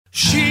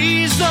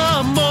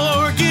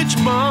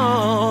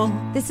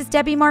This is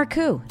Debbie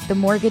Marcoux, the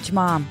Mortgage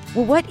Mom.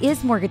 Well, what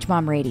is Mortgage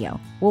Mom Radio?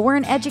 Well, we're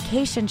an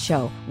education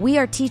show. We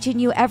are teaching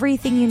you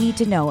everything you need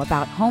to know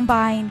about home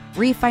buying,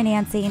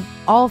 refinancing,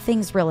 all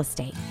things real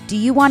estate. Do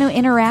you want to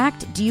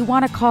interact? Do you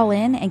want to call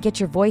in and get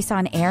your voice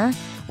on air?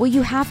 Well,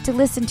 you have to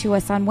listen to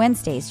us on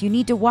Wednesdays. You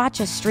need to watch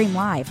us stream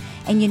live,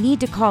 and you need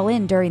to call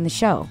in during the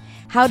show.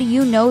 How do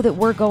you know that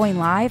we're going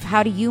live?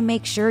 How do you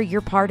make sure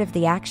you're part of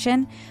the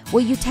action?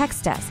 Well, you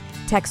text us.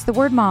 Text the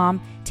word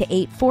MOM to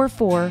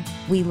 844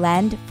 We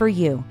Lend for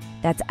You.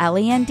 That's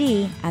LEND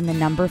and the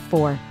number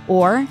 4.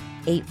 Or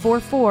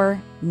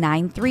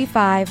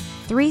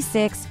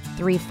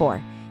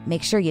 844-935-3634.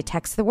 Make sure you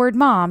text the word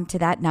MOM to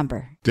that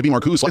number. Debbie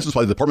Marcoux is licensed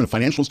by the Department of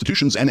Financial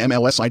Institutions and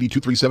MLS ID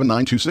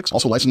 237926.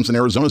 Also licensed in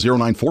Arizona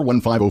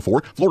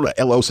 0941504, Florida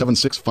LO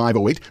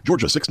 76508,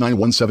 Georgia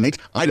 69178,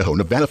 Idaho,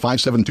 Nevada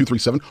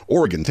 57237,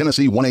 Oregon,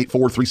 Tennessee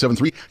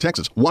 184373,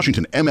 Texas,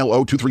 Washington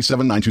MLO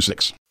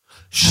 237926.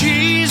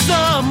 She's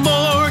the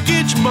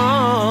mortgage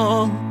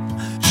mom.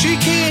 She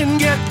can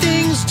get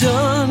things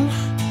done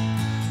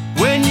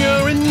when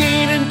you're in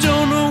need and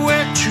don't know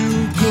where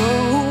to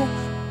go.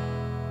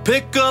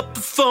 Pick up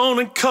the phone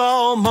and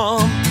call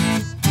Mom.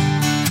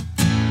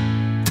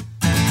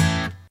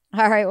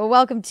 All right. Well,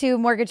 welcome to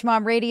Mortgage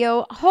Mom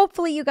Radio.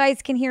 Hopefully you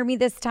guys can hear me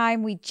this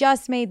time. We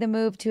just made the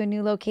move to a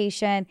new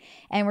location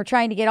and we're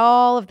trying to get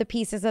all of the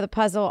pieces of the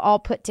puzzle all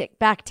put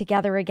back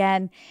together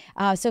again.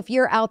 So if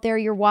you're out there,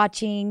 you're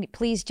watching,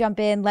 please jump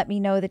in. Let me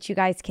know that you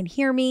guys can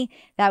hear me.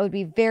 That would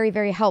be very,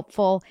 very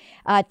helpful.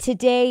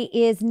 Today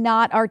is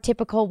not our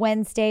typical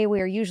Wednesday.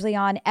 We are usually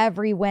on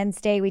every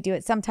Wednesday. We do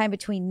it sometime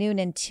between noon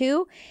and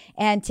 2.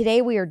 And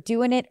today we are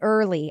doing it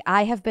early.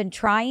 I have been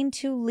trying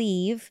to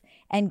leave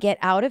and get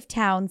out of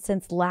town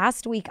since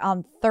last week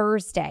on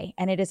Thursday,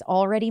 and it is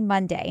already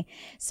Monday.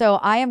 So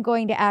I am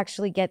going to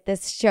actually get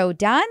this show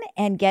done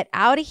and get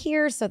out of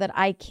here so that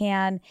I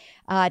can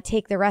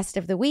take the rest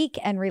of the week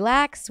and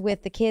relax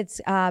with the kids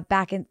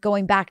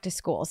going back to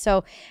school.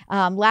 So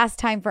last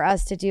time for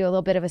us to do a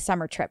little bit of a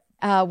summer trip.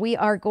 We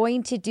are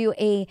going to do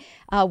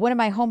one of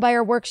my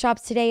homebuyer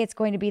workshops today. It's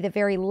going to be the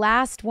very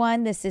last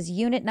one. This is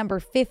unit number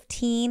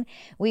 15.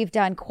 We've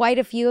done quite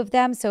a few of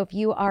them. So if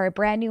you are a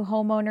brand new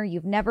homeowner,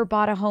 you've never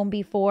bought a home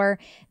before,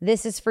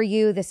 this is for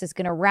you. This is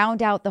going to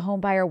round out the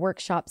homebuyer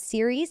workshop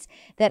series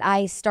that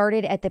I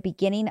started at the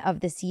beginning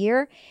of this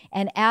year.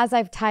 And as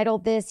I've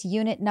titled this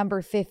unit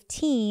number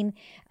 15,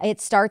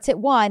 it starts at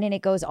 1 and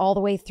it goes all the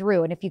way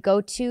through. And if you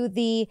go to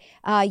the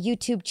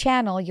YouTube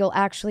channel, you'll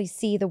actually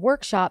see the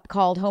workshop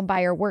called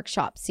Homebuyer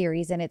Workshop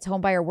Series, and it's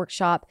Homebuyer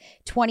Workshop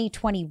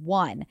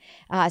 2021.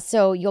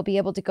 So you'll be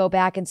able to go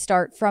back and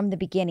start from the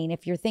beginning.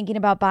 If you're thinking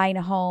about buying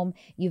a home,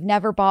 you've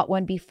never bought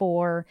one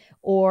before,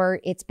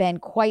 or it's been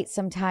quite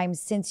some time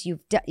since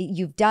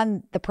you've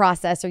done the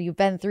process or you've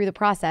been through the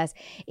process,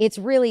 it's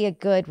really a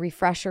good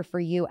refresher for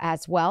you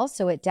as well.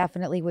 So it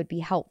definitely would be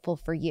helpful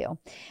for you.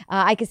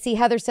 I can see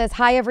Heather says,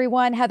 hi,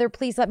 everyone. Heather,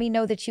 please let me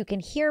know that you can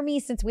hear me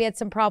since we had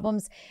some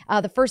problems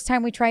the first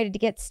time we tried to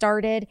get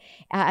started.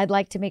 I'd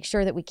like to make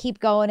sure that we keep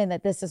going and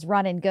that this is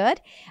running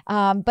good.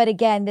 But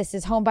again, this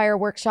is Homebuyer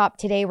Workshop.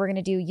 Today, we're going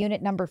to do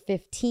unit number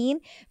 15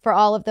 for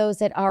all of those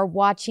that are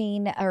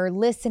watching or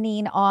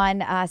listening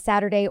on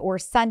Saturday or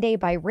Sunday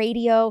by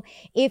radio.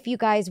 If you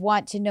guys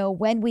want to know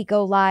when we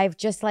go live,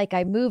 just like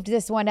I moved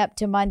this one up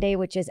to Monday,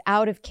 which is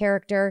out of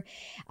character,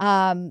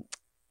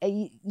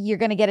 you're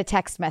going to get a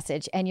text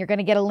message and you're going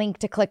to get a link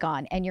to click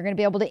on and you're going to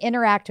be able to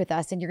interact with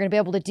us and you're going to be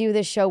able to do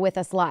this show with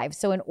us live.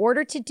 So in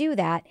order to do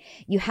that,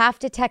 you have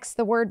to text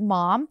the word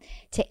MOM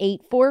to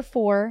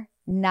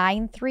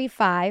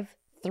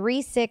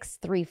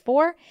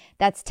 844-935-3634.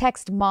 That's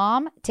text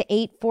MOM to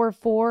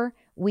 844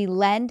 We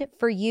Lend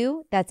for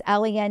You. That's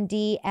LEND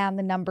and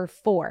the number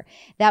 4.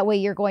 That way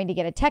you're going to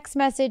get a text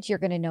message. You're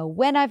going to know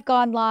when I've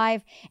gone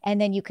live, and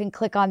then you can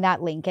click on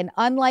that link. And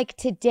unlike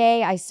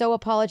today, I so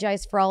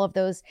apologize for all of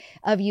those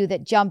of you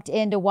that jumped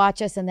in to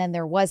watch us and then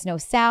there was no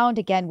sound.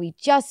 Again, we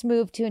just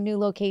moved to a new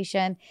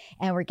location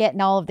and we're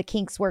getting all of the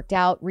kinks worked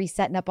out,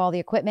 resetting up all the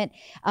equipment.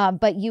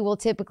 But you will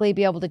typically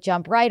be able to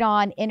jump right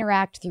on,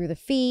 interact through the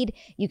feed.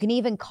 You can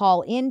even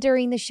call in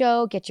during the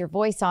show, get your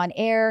voice on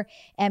air,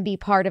 and be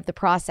part of the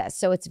process.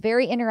 So it's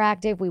very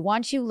interactive. We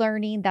want you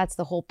learning. That's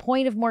the whole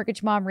point of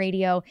Mortgage Mom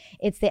Radio.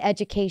 It's the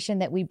education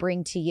that we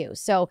bring to you.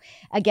 So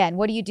again,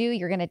 what do?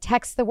 You're going to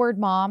text the word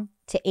MOM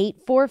to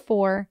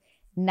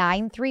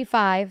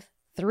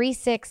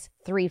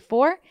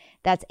 844-935-3634.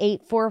 That's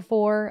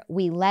 844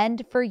 We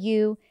Lend for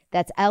You.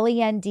 That's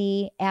LEND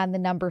and the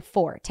number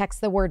 4.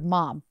 Text the word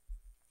MOM.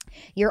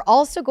 You're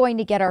also going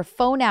to get our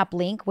phone app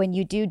link when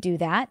you do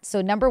that.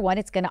 So number one,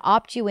 it's going to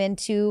opt you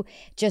into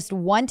just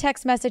one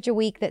text message a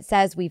week that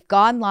says we've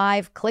gone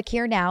live, click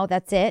here now.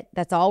 That's it.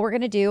 That's all we're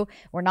going to do.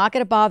 We're not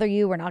going to bother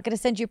you. We're not going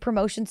to send you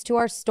promotions to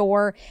our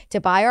store to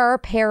buy our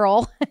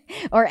apparel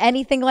or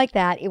anything like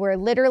that. We're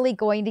literally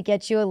going to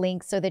get you a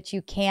link so that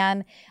you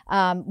can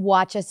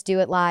watch us do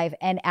it live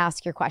and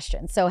ask your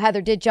questions. So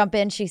Heather did jump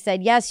in. She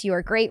said, yes, you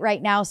are great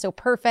right now. So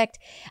perfect.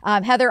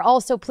 Heather,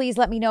 also, please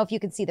let me know if you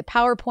can see the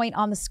PowerPoint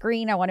on the screen.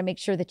 screen. I want to make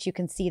sure that you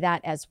can see that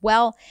as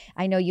well.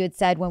 I know you had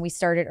said when we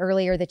started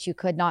earlier that you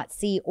could not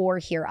see or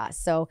hear us.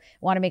 So I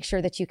want to make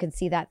sure that you can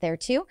see that there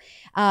too.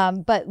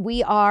 But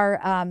we are,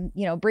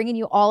 bringing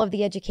you all of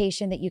the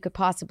education that you could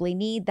possibly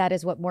need. That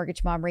is what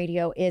Mortgage Mom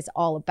Radio is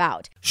all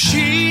about.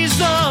 She's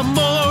the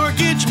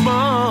mortgage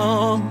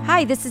mom.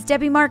 Hi, this is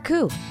Debbie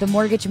Marcoux, the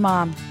Mortgage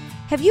Mom.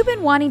 Have you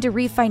been wanting to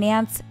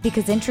refinance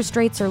because interest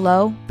rates are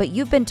low, but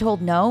you've been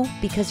told no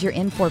because you're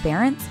in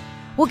forbearance?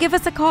 Well, give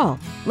us a call.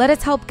 Let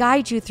us help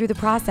guide you through the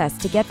process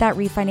to get that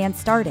refinance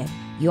started.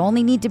 You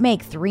only need to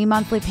make 3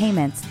 monthly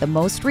payments, the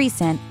most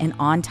recent and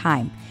on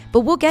time. But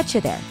we'll get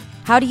you there.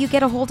 How do you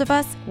get a hold of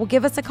us? Well,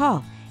 give us a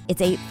call.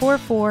 It's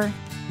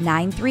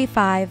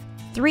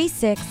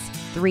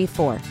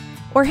 844-935-3634.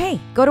 Or hey,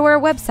 go to our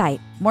website,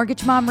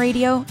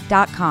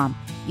 mortgagemomradio.com.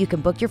 You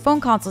can book your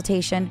phone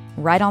consultation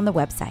right on the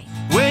website.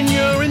 When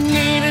you're in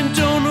need and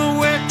don't know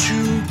where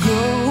to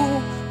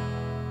go,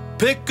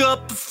 pick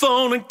up the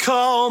phone and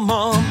call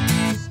Mom.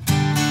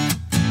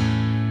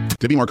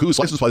 Debbie Marcoux is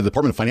licensed by the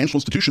Department of Financial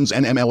Institutions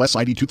and MLS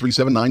ID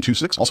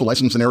 237926. Also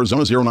licensed in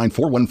Arizona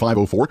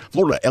 0941504,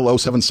 Florida LO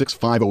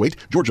 76508,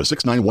 Georgia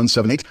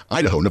 69178,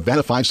 Idaho,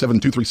 Nevada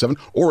 57237,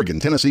 Oregon,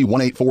 Tennessee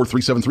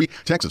 184373,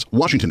 Texas,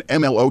 Washington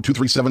MLO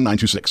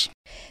 237926.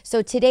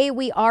 So today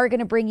we are going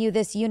to bring you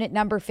this unit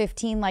number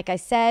 15. Like I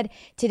said,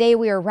 today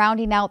we are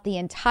rounding out the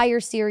entire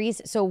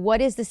series. So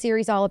what is the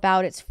series all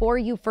about? It's for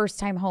you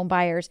first-time home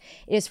buyers.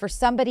 It is for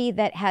somebody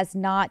that has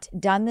not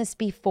done this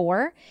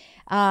before.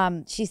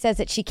 She says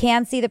that she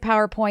can see the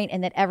PowerPoint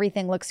and that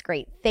everything looks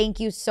great.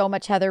 Thank you so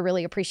much, Heather.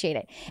 Really appreciate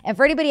it. And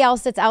for anybody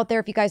else that's out there,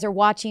 if you guys are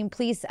watching,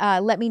 please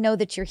let me know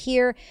that you're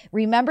here.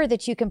 Remember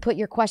that you can put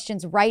your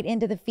questions right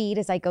into the feed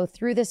as I go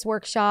through this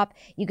workshop.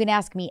 You can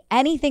ask me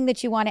anything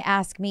that you want to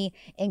ask me,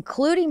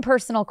 including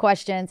personal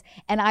questions,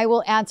 and I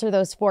will answer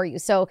those for you.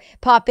 So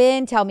pop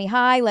in, tell me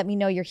hi, let me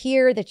know you're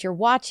here, that you're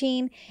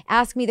watching.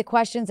 Ask me the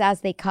questions as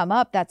they come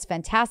up. That's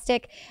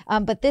fantastic.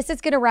 But this is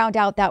going to round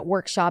out that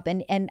workshop,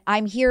 and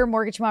I'm here.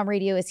 Mortgage Mom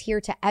Radio is here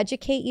to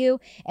educate you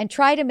and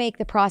try to make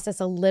the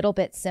process a little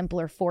bit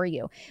simpler for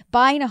you.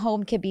 Buying a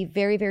home can be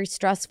very, very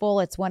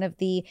stressful. It's one of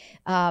the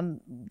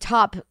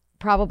top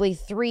probably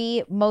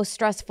 3 most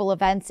stressful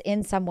events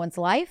in someone's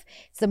life.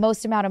 It's the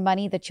most amount of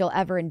money that you'll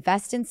ever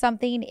invest in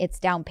something. It's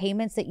down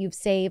payments that you've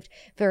saved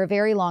for a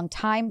very long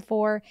time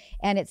for.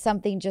 And it's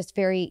something just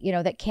very,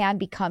 that can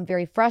become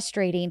very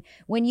frustrating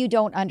when you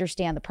don't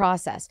understand the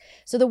process.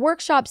 So the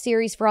workshop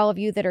series, for all of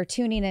you that are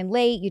tuning in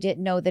late, you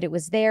didn't know that it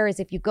was there,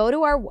 is if you go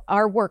to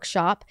our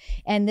workshop,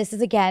 and this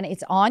is, again,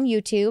 it's on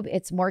YouTube.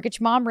 It's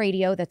Mortgage Mom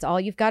Radio. That's all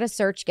you've got to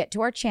search. Get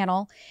to our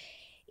channel.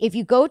 If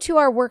you go to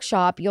our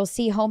workshop, you'll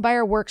see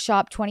Homebuyer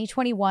Workshop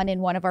 2021 in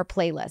one of our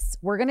playlists.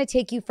 We're going to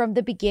take you from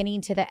the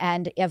beginning to the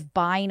end of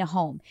buying a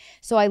home.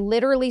 So I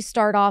literally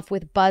start off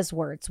with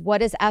buzzwords. What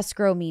does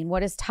escrow mean? What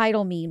does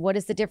title mean? What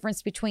is the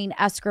difference between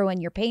escrow and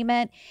your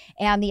payment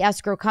and the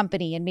escrow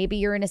company? And maybe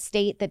you're in a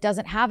state that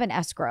doesn't have an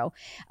escrow.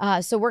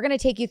 So we're going to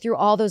take you through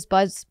all those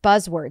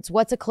buzzwords.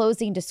 What's a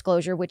closing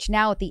disclosure? Which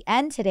now at the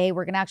end today,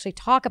 we're going to actually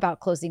talk about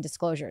closing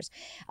disclosures.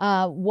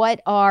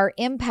 What are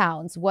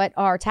impounds? What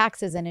are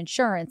taxes and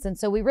insurance? And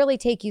so we really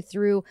take you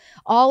through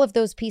all of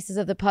those pieces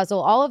of the puzzle,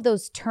 all of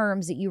those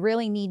terms that you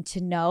really need to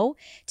know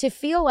to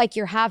feel like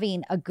you're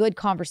having a good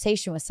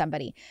conversation with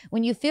somebody.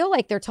 When you feel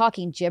like they're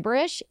talking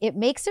gibberish, it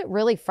makes it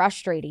really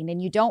frustrating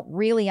and you don't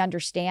really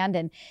understand.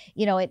 And,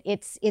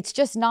 it's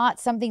just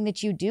not something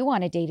that you do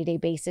on a day-to-day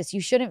basis.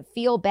 You shouldn't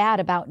feel bad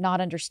about not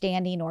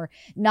understanding or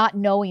not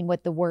knowing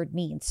what the word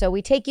means. So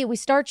we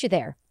start you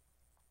there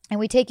and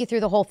we take you through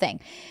the whole thing.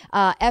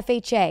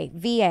 FHA,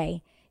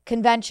 VA,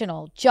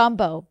 conventional,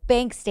 jumbo,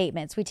 bank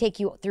statements. We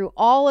take you through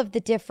all of the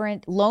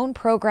different loan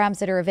programs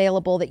that are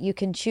available that you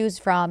can choose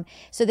from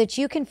so that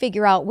you can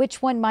figure out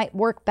which one might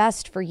work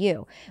best for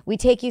you. We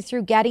take you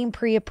through getting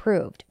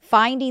pre-approved,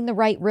 finding the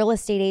right real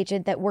estate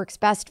agent that works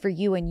best for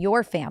you and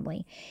your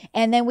family.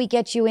 And then we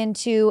get you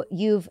into,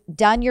 you've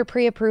done your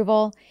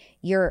pre-approval,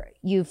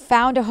 you've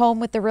found a home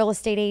with the real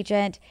estate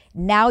agent.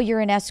 Now you're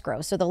in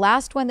escrow. So the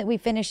last one that we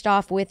finished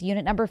off with,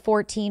 unit number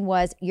 14,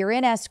 was you're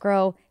in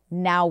escrow.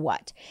 Now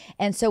what?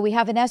 And so we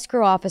have an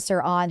escrow officer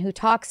on who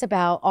talks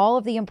about all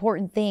of the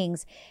important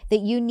things that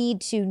you need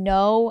to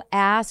know,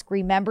 ask,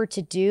 remember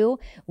to do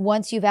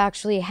once you've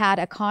actually had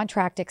a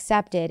contract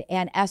accepted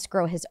and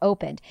escrow has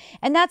opened.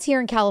 And that's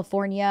here in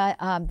California.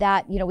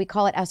 We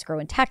call it escrow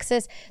in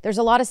Texas. There's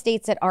a lot of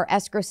states that are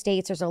escrow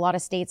states. There's a lot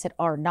of states that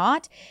are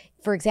not.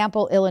 For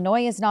example,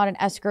 Illinois is not an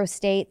escrow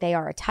state. They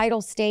are a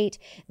title state.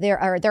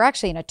 They're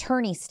actually an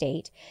attorney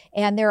state.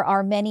 And there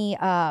are many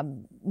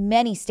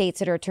states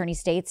that are attorney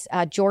states.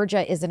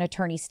 Georgia is an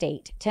attorney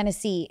state.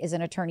 Tennessee is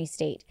an attorney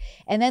state.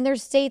 And then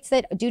there's states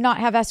that do not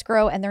have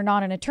escrow and they're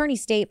not an attorney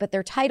state, but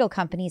their title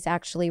companies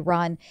actually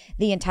run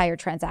the entire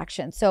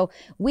transaction. So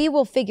we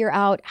will figure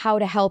out how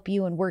to help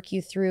you and work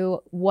you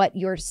through what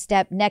your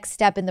next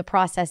step in the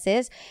process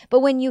is. But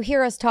when you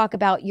hear us talk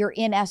about you're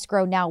in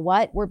escrow, now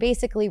what? We're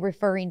basically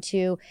referring to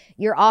to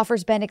your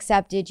offer's been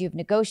accepted, you've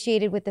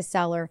negotiated with the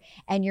seller,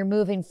 and you're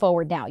moving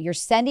forward now. You're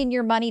sending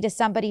your money to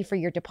somebody for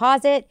your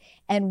deposit,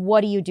 and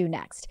what do you do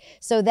next?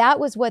 So that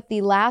was what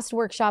the last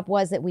workshop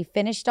was that we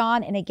finished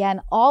on. And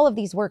again, all of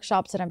these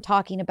workshops that I'm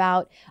talking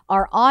about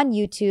are on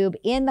YouTube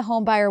in the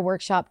Homebuyer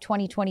Workshop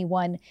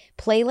 2021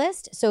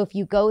 playlist. So if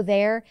you go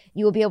there,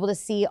 you will be able to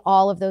see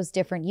all of those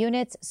different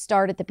units,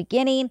 start at the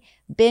beginning,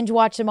 binge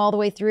watch them all the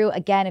way through.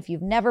 Again, if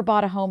you've never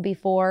bought a home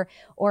before,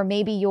 or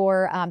maybe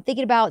you're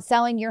thinking about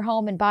selling your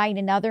home and buying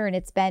another, and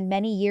it's been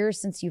many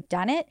years since you've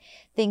done it,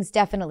 things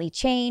definitely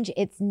change.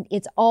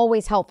 It's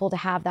always helpful to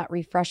have that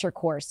refresher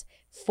course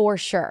for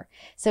sure.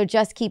 So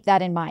just keep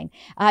that in mind.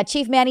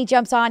 Chief Manny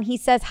jumps on. He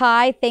says,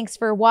 hi, thanks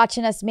for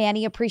watching us,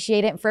 Manny.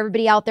 Appreciate it. And for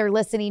everybody out there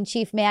listening,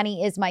 Chief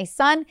Manny is my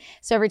son.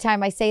 So every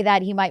time I say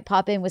that, he might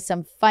pop in with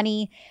some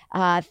funny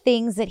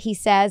things that he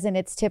says, and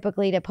it's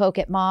typically to poke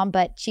at mom.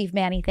 But Chief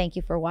Manny, thank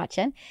you for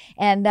watching.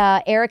 And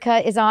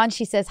Erica is on.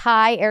 She says,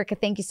 hi, Erica,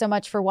 thank you so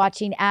much for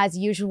watching as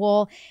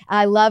usual.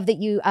 I love that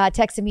you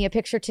texted me a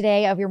picture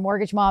today of your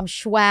Mortgage Mom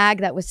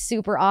swag. That was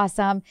super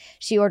awesome.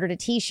 She ordered a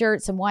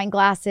t-shirt, some wine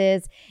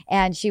glasses,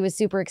 and she was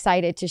super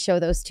excited to show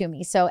those to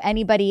me. So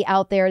anybody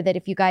out there that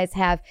if you guys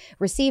have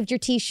received your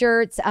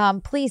t-shirts,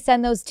 please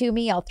send those to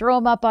me. I'll throw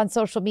them up on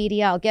social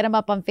media. I'll get them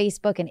up on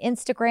Facebook and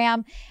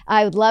Instagram.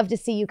 I would love to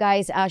see you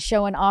guys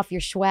showing off your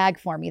swag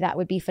for me. That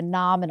would be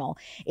phenomenal.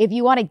 If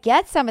you want to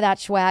get some of that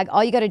swag,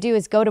 all you got to do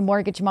is go to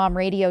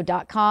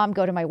mortgagemomradio.com,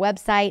 go to my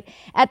website.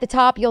 At the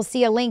top, you'll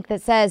see a link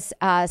that says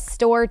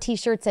store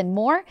t-shirts and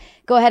more.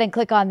 Go ahead and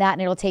click on that,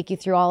 and it'll take you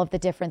through all of the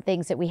different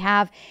things that we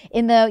have.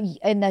 In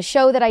the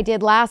show that I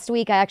did last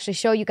week, I actually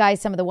show you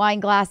guys some of the wine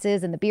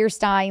glasses and the beer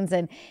steins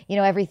and,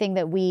 everything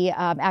that we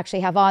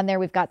actually have on there.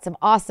 We've got some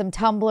awesome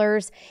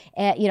tumblers.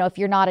 If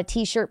you're not a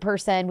t-shirt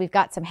person, we've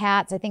got some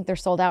hats. I think they're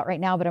sold out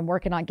right now, but I'm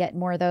working on getting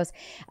more of those.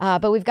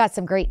 But we've got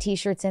some great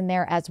t-shirts in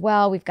there as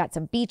well. We've got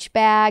some beach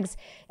bags,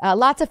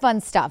 lots of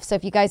fun stuff. So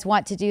if you guys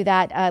want to do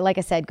that, like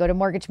I said, go to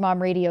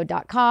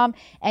mortgagemomradio.com,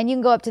 and you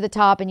can go up to the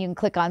top and you can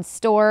click on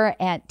store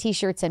and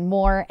t-shirts and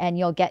more, and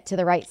you'll get to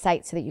the right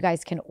site so that you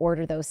guys can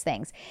order those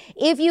things.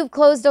 If you've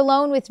closed a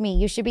loan with me,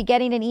 you should be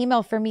getting an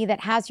email from me that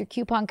has your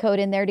coupon code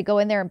in there to go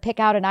in there and pick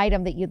out an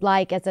item that you'd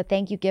like as a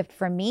thank you gift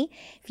from me.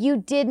 If you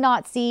did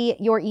not see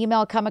your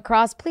email come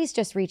across, please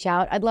just reach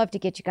out. I'd love to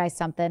get you guys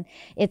something.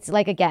 It's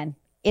like, again,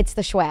 it's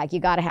the swag. You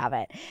got to have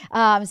it.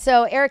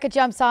 So Erica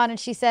jumps on and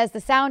she says, the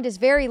sound is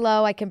very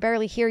low. I can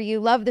barely hear you.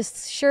 Love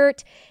this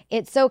shirt.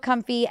 It's so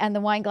comfy, and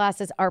the wine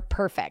glasses are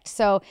perfect.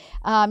 So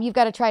you've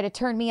got to try to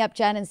turn me up,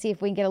 Jen, and see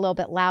if we can get a little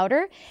bit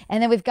louder.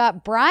 And then we've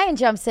got Brian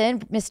jumps in.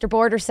 Mr.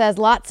 Border says,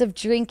 lots of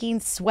drinking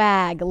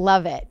swag.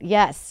 Love it.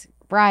 Yes.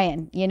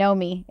 Brian, you know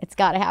me, it's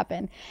got to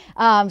happen.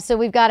 So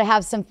we've got to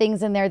have some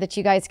things in there that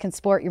you guys can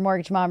sport your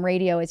Mortgage Mom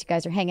Radio as you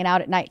guys are hanging out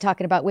at night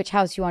talking about which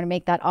house you want to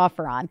make that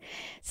offer on.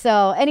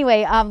 So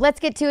anyway, let's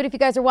get to it. If you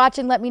guys are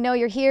watching, let me know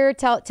you're here.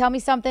 Tell me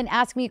something,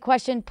 ask me a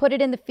question, put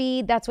it in the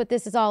feed. That's what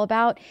this is all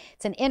about.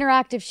 It's an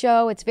interactive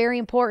show. It's very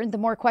important. The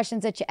more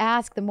questions that you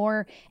ask, the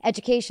more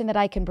education that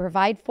I can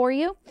provide for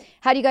you.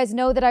 How do you guys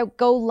know that I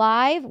go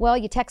live? Well,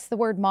 you text the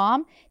word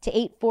mom to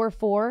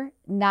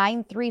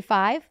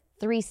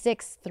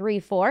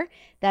 844-935-3634.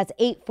 That's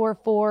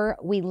 844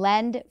 we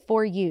lend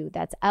for you.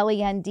 That's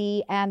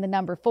LEND and the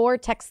number 4.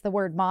 Text the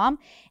word mom,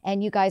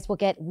 and you guys will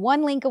get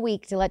one link a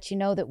week to let you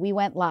know that we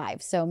went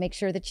live. So make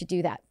sure that you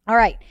do that. All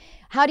right.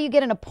 How do you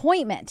get an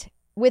appointment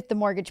with the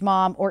Mortgage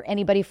Mom or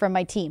anybody from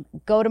my team?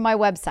 Go to my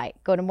website.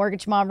 Go to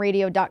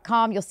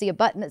mortgagemomradio.com. You'll see a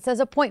button that says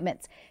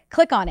appointments.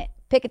 Click on it.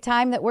 Pick a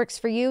time that works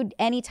for you.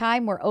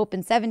 Anytime. We're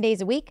open 7 days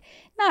a week.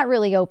 Not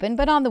really open,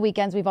 but on the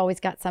weekends, we've always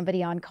got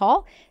somebody on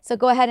call. So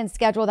go ahead and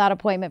schedule that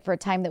appointment for a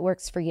time that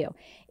works for you.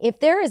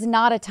 If there is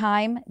not a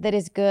time that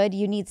is good,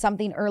 you need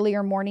something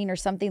earlier morning or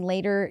something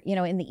later,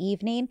 in the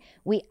evening,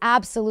 we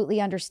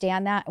absolutely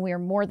understand that, and we are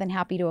more than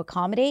happy to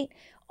accommodate.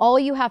 All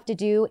you have to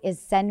do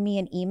is send me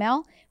an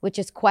email, which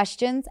is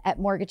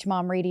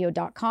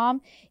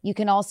questions@mortgagemomradio.com. You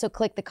can also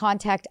click the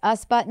Contact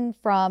Us button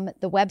from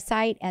the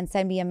website and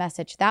send me a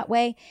message that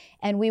way.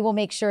 And we will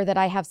make sure that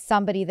I have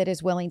somebody that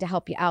is willing to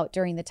help you out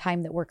during the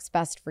time that works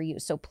best for you.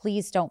 So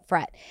please don't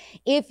fret.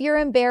 If you're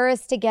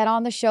embarrassed to get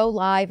on the show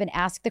live and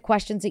ask the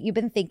questions that you've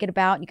been thinking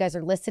about, and you guys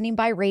are listening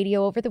by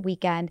radio over the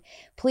weekend,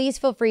 please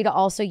feel free to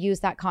also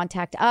use that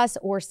Contact Us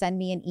or send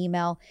me an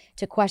email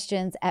to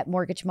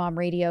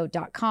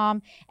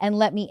questions@mortgagemomradio.com. and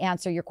let me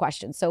answer your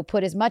questions. So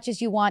put as much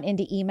as you want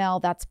into email.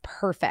 That's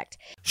perfect.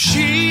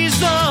 She's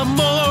the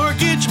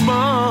Mortgage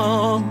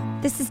Mom.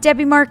 This is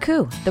Debbie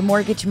Marcoux, the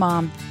Mortgage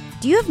Mom.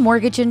 Do you have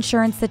mortgage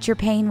insurance that you're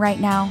paying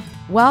right now?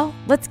 Well,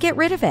 let's get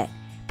rid of it.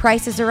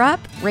 Prices are up,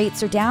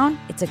 rates are down.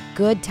 It's a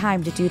good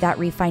time to do that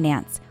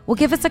refinance. Well,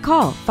 give us a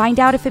call. Find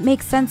out if it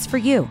makes sense for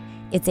you.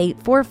 It's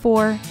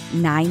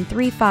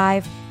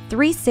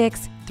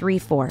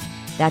 844-935-3634.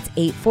 That's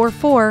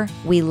 844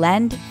 we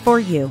lend for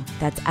you.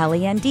 That's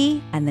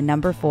LEND and the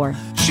number 4.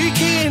 She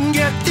can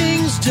get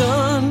things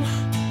done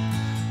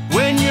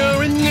when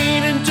you're in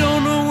need and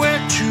don't know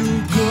where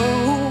to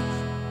go.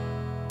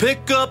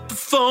 Pick up the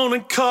phone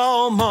and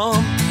call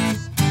Mom.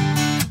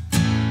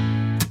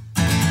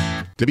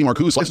 Debbie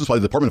Marcoux, licensed by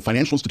the Department of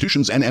Financial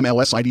Institutions and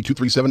MLS ID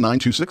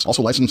 237926.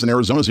 Also licensed in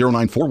Arizona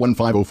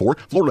 0941504,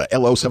 Florida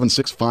LO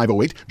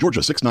 76508,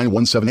 Georgia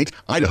 69178,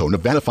 Idaho,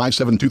 Nevada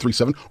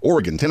 57237,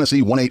 Oregon,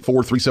 Tennessee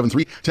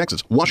 184373,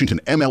 Texas, Washington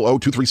MLO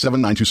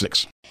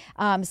 237926.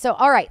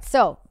 All right.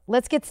 So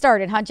let's get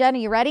started, huh, Jen? Are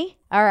you ready?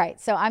 All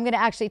right. So I'm going to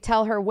actually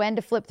tell her when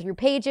to flip through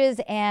pages,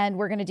 and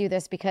we're going to do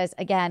this because,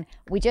 again,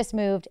 we just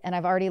moved and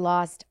I've already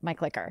lost my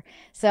clicker.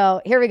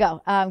 So here we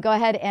go. Go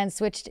ahead and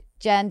switch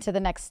Jen to the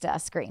next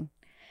screen.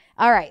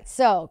 All right,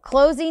 so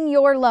closing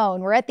your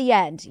loan. We're at the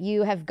end.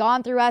 You have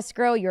gone through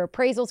escrow, your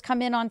appraisals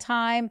come in on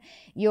time,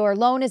 your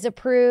loan is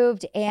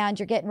approved, and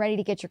you're getting ready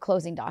to get your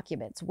closing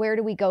documents. Where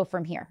do we go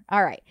from here?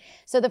 All right,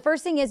 so the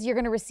first thing is you're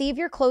going to receive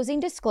your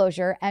closing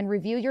disclosure and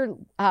review your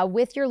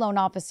with your loan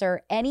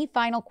officer any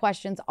final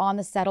questions on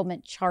the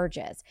settlement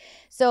charges.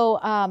 So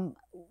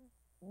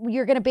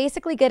you're going to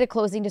basically get a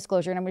closing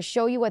disclosure, and I'm going to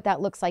show you what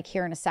that looks like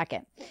here in a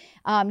second.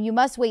 You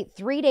must wait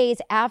 3 days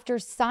after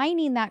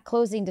signing that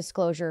closing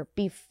disclosure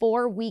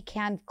before we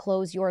can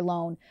close your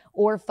loan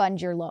or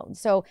fund your loan.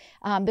 So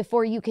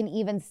before you can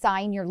even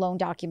sign your loan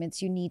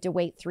documents, you need to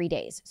wait 3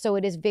 days. So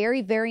it is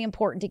very, very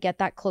important to get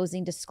that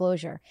closing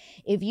disclosure.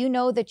 If you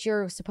know that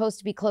you're supposed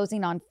to be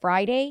closing on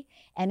Friday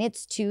and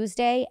it's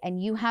Tuesday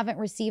and you haven't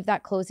received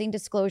that closing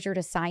disclosure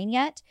to sign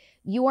yet,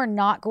 you are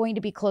not going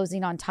to be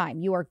closing on time.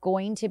 You are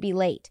going to be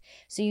late.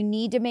 So you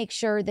need to make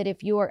sure that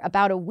if you are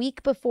about a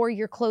week before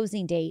your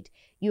closing date,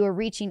 you are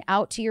reaching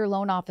out to your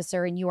loan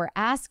officer and you are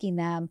asking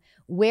them,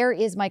 where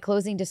is my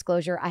closing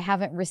disclosure? I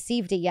haven't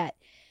received it yet.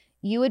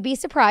 You would be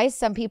surprised.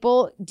 Some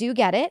people do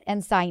get it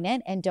and sign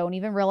it and don't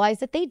even realize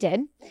that they did.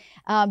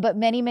 But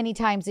many, many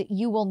times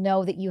you will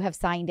know that you have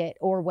signed it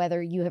or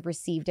whether you have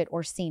received it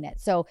or seen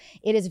it. So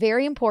it is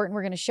very important.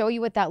 We're going to show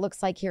you what that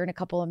looks like here in a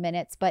couple of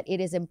minutes, but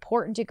it is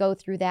important to go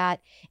through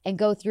that and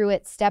go through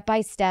it step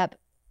by step,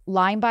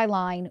 line by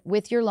line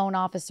with your loan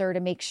officer to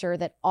make sure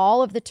that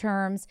all of the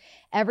terms,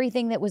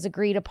 everything that was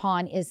agreed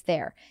upon is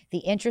there. The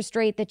interest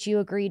rate that you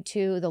agreed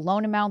to, the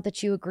loan amount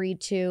that you agreed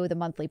to, the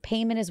monthly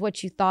payment is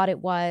what you thought it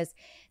was.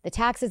 The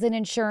taxes and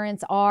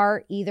insurance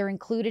are either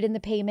included in the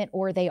payment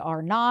or they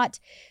are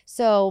not.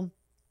 So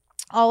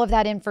all of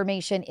that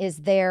information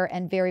is there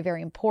and very,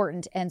 very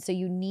important. And so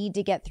you need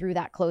to get through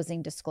that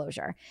closing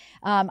disclosure.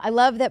 I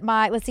love that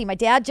my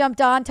dad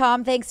jumped on.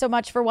 Tom, thanks so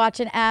much for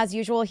watching as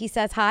usual. He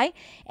says hi.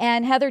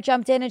 And Heather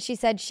jumped in and she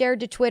said, shared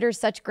to Twitter,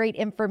 such great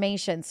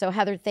information. So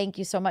Heather, thank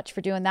you so much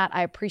for doing that.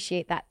 I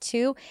appreciate that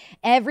too.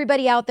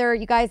 Everybody out there,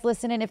 you guys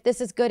listening, if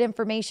this is good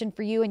information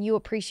for you and you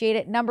appreciate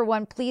it, number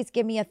one, please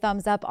give me a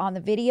thumbs up on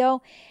the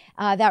video.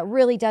 That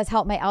really does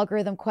help my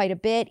algorithm quite a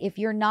bit. If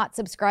you're not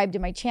subscribed to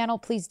my channel,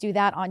 please do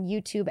that on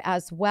YouTube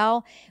as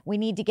well. We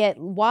need to get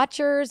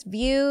watchers,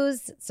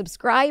 views,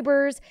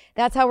 subscribers.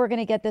 That's how we're going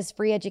to get this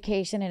free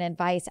education and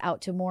advice out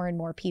to more and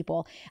more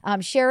people.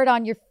 Share it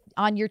on your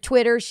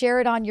Twitter, share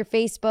it on your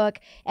Facebook,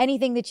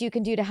 anything that you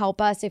can do to help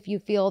us if you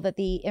feel that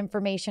the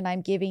information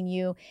I'm giving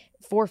you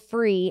for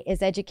free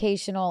is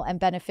educational and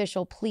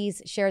beneficial.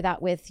 Please share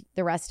that with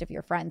the rest of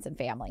your friends and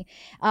family.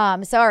 All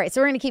right, so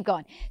we're going to keep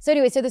going. So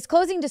anyway, so this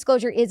closing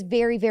disclosure is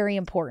very, very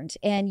important,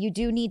 and you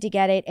do need to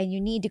get it and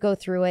you need to go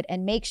through it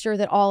and make sure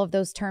that all of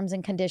those terms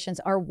and conditions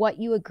are what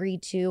you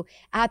agreed to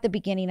at the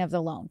beginning of the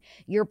loan.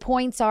 Your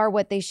points are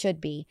what they should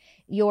be.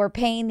 You're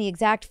paying the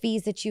exact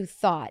fees that you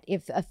thought.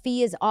 If a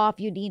fee is off,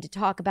 you need to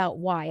talk about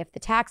why. If the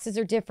taxes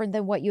are different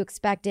than what you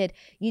expected,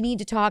 you need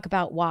to talk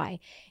about why.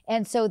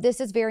 And so this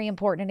is very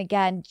important. And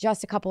again,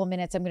 just a couple of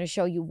minutes, I'm going to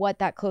show you what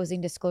that closing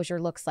disclosure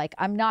looks like.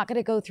 I'm not going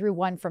to go through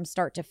one from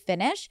start to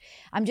finish.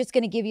 I'm just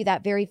going to give you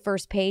that very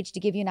first page to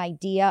give you an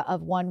idea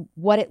of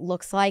what it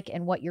looks like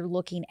and what you're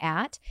looking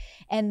at.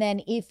 And then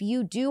if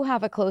you do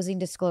have a closing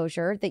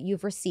disclosure that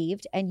you've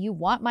received and you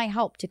want my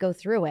help to go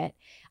through it,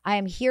 I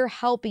am here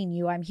helping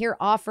you. I'm here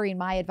offering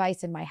my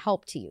advice and my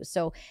help to you.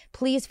 So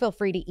please feel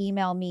free to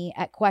email me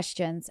at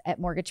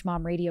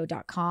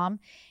questions@mortgagemomradio.com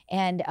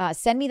and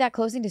send me that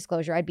closing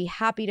disclosure. I'd be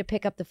happy to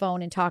pick up the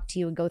phone and talk to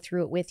you and go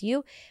through it with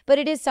you. But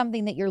it is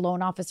something that your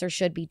loan officer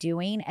should be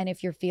doing. And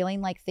if you're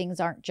feeling like things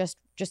aren't just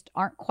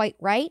aren't quite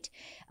right,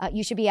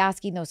 you should be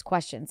asking those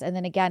questions. And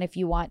then again, if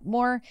you want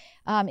more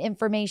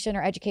information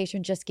or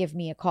education, just give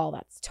me a call.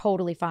 That's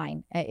totally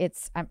fine.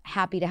 I'm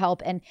happy to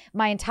help, and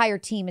my entire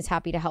team is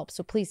happy to help.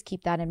 So please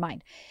keep that in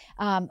mind.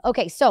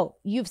 Okay, so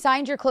you've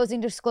signed your closing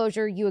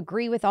disclosure. You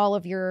agree with all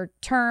of your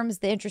terms,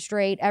 the interest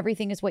rate,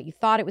 everything is what you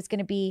thought it was going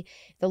to be.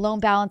 The loan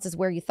balance is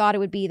where you thought it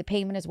would be. The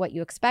payment is what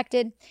you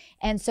expected.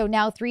 And so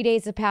now 3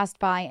 days have passed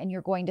by and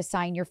you're going to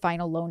sign your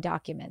final loan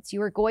documents.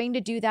 You are going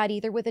to do that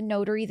either with a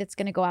notary that's going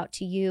going to go out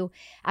to you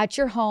at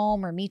your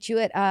home or meet you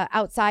at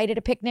outside at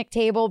a picnic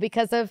table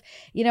because of,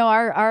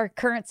 our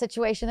current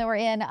situation that we're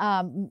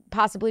in,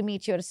 possibly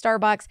meet you at a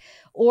Starbucks,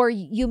 or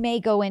you may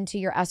go into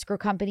your escrow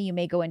company, you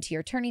may go into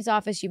your attorney's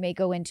office, you may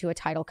go into a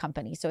title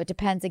company. So it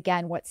depends,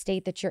 again, what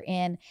state that you're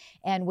in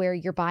and where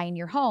you're buying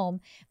your home.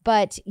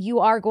 But you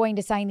are going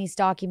to sign these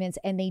documents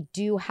and they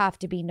do have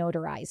to be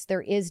notarized.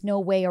 There is no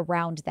way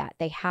around that.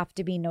 They have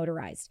to be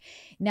notarized.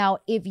 Now,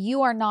 if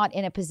you are not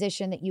in a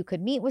position that you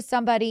could meet with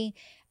somebody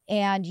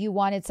and you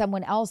wanted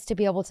someone else to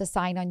be able to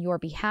sign on your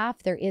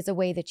behalf, there is a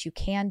way that you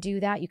can do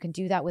that. You can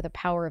do that with a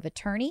power of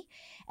attorney,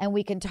 and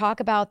we can talk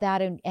about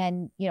that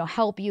and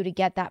help you to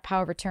get that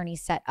power of attorney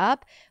set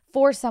up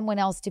for someone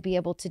else to be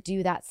able to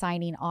do that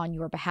signing on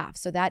your behalf.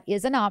 So that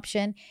is an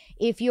option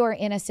if you are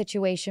in a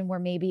situation where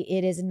maybe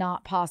it is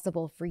not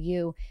possible for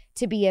you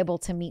to be able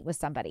to meet with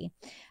somebody.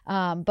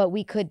 But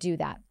we could do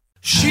that.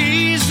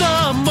 She's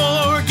the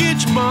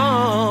Mortgage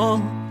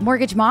Mom.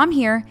 Mortgage Mom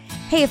here.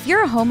 Hey, if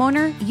you're a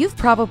homeowner, you've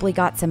probably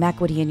got some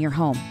equity in your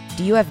home.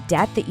 Do you have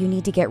debt that you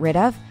need to get rid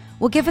of?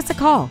 Well, give us a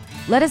call.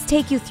 Let us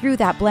take you through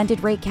that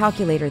blended rate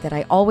calculator that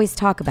I always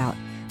talk about.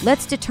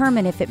 Let's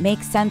determine if it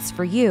makes sense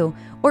for you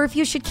or if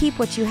you should keep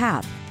what you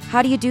have.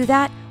 How do you do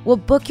that? Well,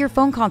 book your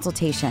phone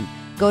consultation.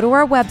 Go to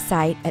our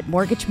website at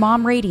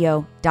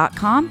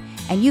mortgagemomradio.com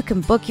and you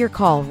can book your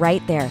call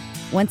right there.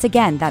 Once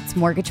again, that's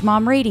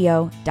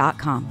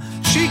mortgagemomradio.com.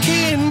 She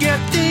can get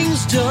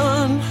things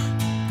done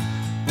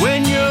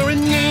when you're in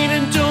need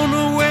and don't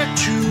know where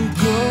to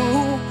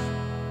go.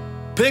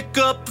 Pick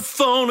up the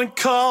phone and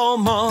call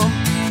Mom.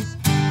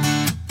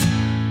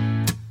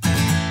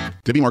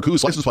 Debbie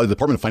Marcoux, licensed by the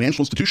Department of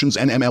Financial Institutions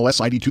and MLS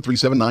ID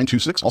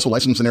 237926. Also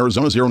licensed in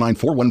Arizona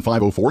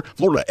 0941504,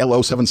 Florida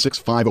LO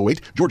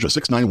 76508, Georgia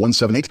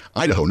 69178,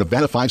 Idaho,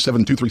 Nevada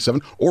 57237,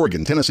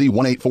 Oregon, Tennessee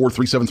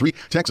 184373,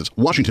 Texas,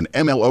 Washington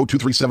MLO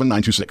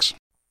 237926.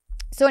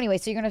 So anyway,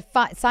 so you're going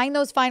to sign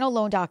those final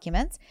loan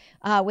documents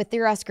with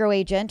your escrow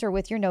agent or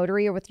with your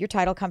notary or with your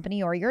title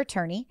company or your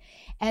attorney.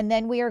 And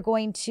then we are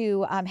going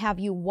to have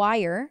you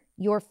wire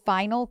your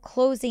final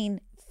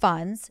closing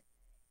funds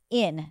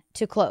in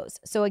to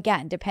close. So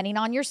again, depending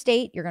on your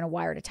state, you're going to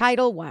wire to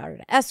title, wire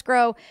to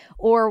escrow,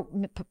 or,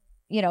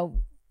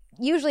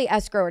 usually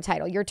escrow or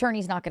title. Your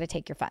attorney's not going to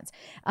take your funds.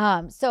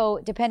 So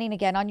depending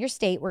again on your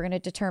state, we're going to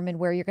determine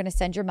where you're going to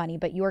send your money,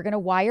 but you are going to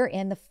wire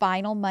in the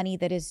final money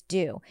that is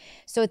due.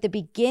 So at the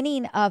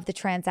beginning of the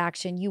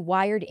transaction, you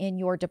wired in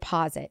your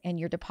deposit, and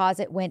your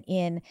deposit went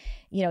in,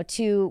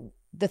 to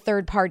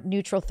the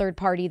neutral third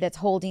party that's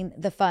holding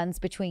the funds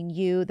between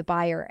you, the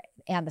buyer,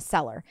 and the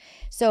seller.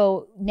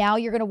 So now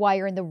you're going to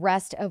wire in the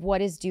rest of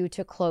what is due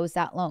to close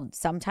that loan.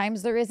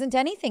 Sometimes there isn't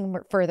anything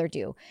further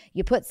due.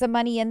 You put some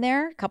money in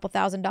there, a couple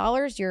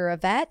 $1,000s, you're a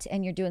vet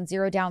and you're doing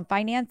zero down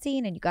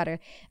financing and you got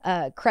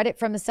a credit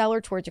from the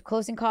seller towards your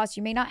closing costs.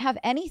 You may not have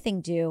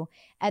anything due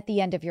at the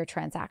end of your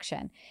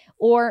transaction.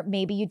 Or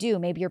maybe you do.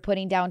 Maybe you're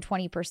putting down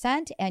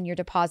 20% and your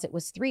deposit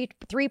was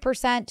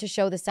 3% to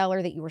show the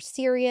seller that you were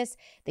serious,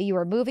 that you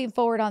were moving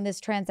forward on this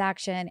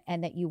transaction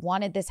and that you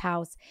wanted this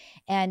house.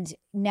 And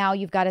now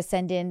you've got to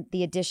send in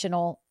the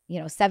additional,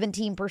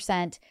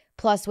 17%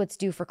 plus what's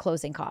due for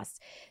closing costs.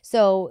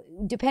 So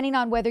depending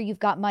on whether you've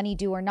got money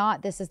due or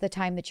not, this is the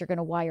time that you're going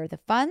to wire the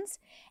funds.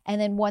 And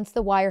then once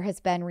the wire has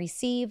been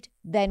received,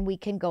 then we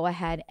can go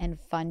ahead and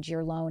fund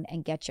your loan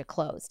and get you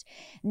closed.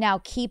 Now,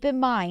 keep in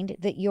mind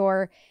that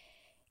you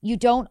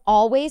don't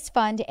always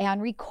fund and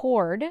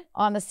record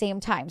on the same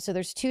time. So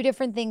there's two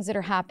different things that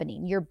are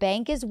happening. Your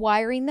bank is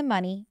wiring the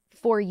money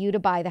for you to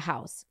buy the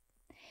house.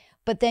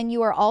 But then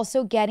you are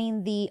also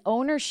getting the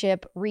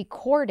ownership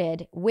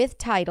recorded with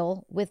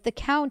title with the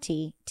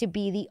county to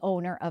be the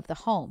owner of the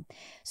home.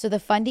 So the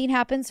funding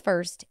happens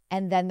first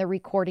and then the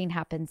recording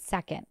happens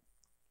second.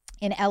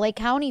 In LA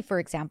County, for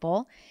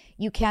example,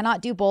 you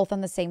cannot do both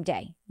on the same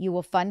day. You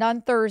will fund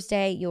on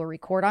Thursday, you will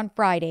record on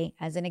Friday,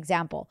 as an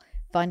example.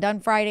 Fund on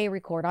Friday,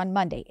 record on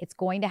Monday. It's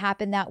going to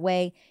happen that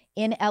way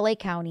in LA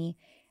County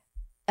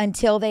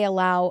until they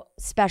allow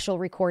special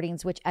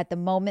recordings, which at the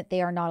moment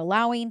they are not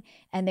allowing,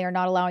 and they are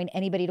not allowing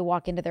anybody to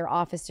walk into their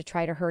office to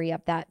try to hurry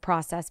up that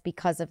process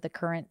because of the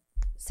current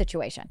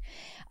situation.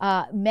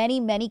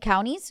 Many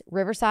counties,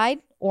 Riverside,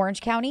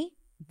 Orange County,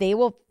 they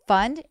will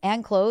fund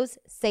and close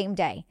same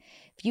day.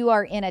 If you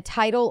are in a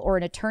title or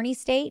an attorney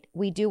state,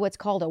 we do what's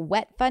called a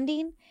wet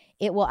funding.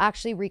 It will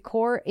actually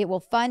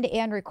fund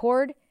and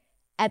record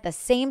at the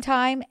same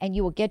time, and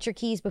you will get your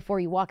keys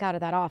before you walk out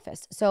of that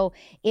office. So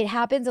it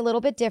happens a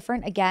little bit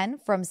different, again,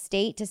 from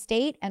state to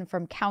state and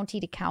from county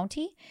to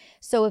county.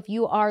 So if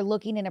you are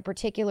looking in a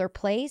particular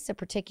place, a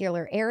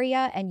particular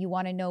area, and you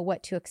want to know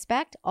what to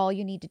expect, all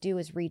you need to do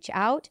is reach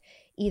out.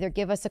 Either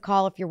give us a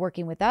call if you're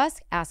working with us,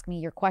 ask me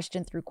your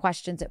question through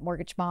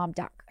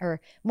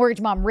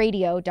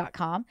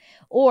mortgagemomradio.com,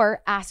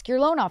 or ask your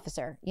loan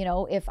officer,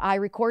 if I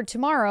record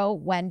tomorrow,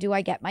 when do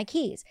I get my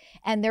keys?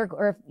 And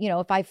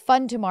if I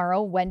fund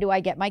tomorrow, when do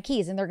I get my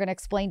keys? And they're going to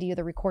explain to you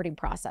the recording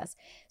process.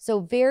 So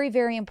very,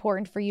 very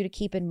important for you to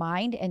keep in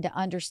mind and to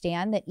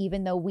understand that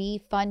even though we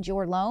fund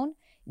your loan,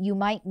 you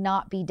might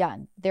not be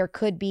done. There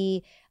could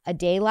be a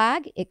day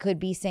lag. It could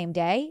be same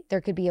day.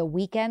 There could be a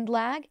weekend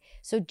lag.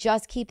 So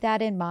just keep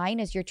that in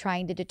mind as you're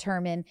trying to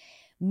determine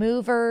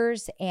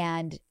movers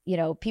and,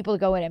 people to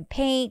go in and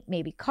paint,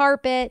 maybe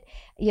carpet,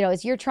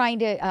 as you're trying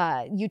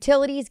to,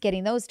 utilities,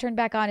 getting those turned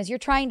back on, as you're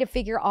trying to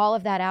figure all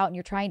of that out and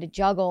you're trying to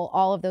juggle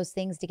all of those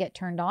things to get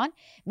turned on,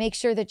 make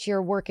sure that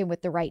you're working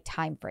with the right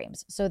time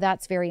frames. So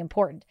that's very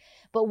important.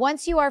 But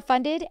once you are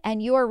funded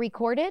and you are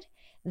recorded,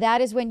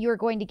 that is when you are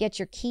going to get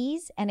your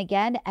keys. And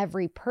again,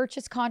 every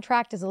purchase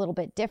contract is a little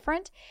bit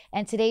different.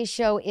 And today's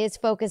show is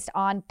focused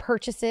on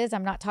purchases.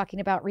 I'm not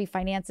talking about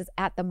refinances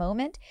at the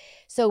moment.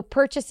 So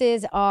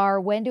purchases are,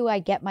 when do I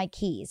get my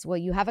keys? Well,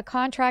 you have a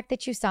contract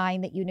that you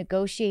signed that you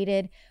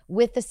negotiated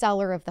with the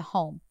seller of the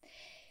home.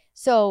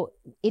 So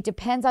it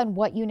depends on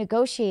what you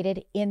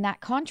negotiated in that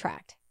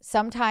contract.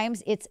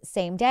 Sometimes it's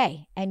same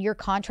day and your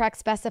contract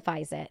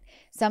specifies it.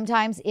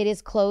 Sometimes it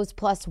is close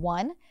plus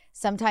 1.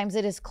 Sometimes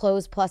it is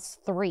close plus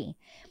 3.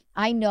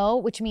 I know,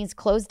 which means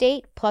close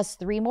date plus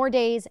 3 more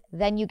days,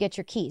 then you get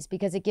your keys,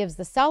 because it gives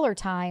the seller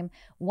time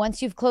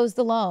once you've closed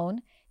the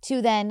loan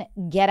to then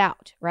get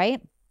out,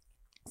 right?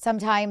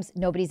 Sometimes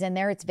nobody's in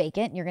there, it's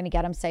vacant, and you're going to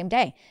get them same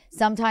day.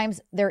 Sometimes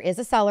there is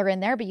a seller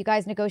in there, but you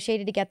guys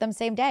negotiated to get them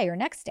same day or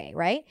next day,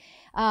 right?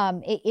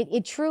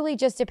 It truly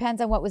just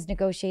depends on what was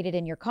negotiated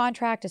in your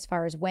contract as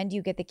far as when do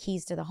you get the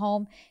keys to the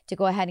home to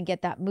go ahead and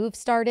get that move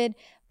started.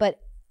 But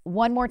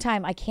one more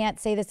time, I can't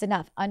say this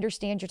enough.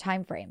 Understand your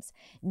time frames.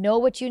 Know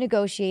what you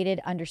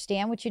negotiated.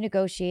 Understand what you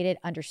negotiated.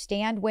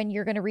 Understand when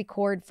you're going to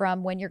record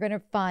from, when you're going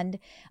to fund.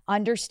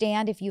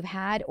 Understand if you've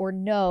had, or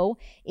know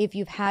if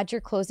you've had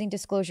your closing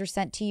disclosure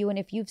sent to you and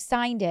if you've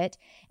signed it,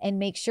 and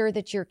make sure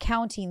that you're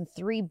counting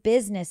 3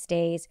 business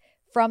days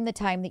from the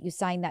time that you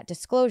sign that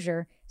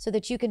disclosure so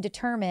that you can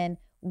determine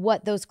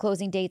what those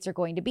closing dates are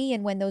going to be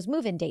and when those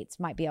move-in dates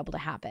might be able to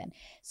happen.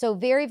 So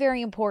very,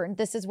 very important.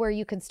 This is where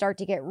you can start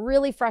to get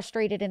really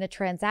frustrated in a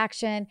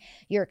transaction.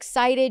 You're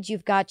excited.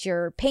 You've got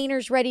your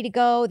painters ready to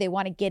go. They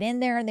want to get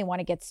in there and they want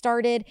to get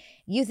started.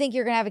 You think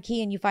you're going to have a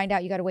key and you find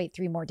out you got to wait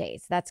 3 more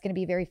days. That's going to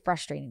be very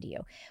frustrating to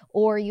you.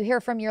 Or you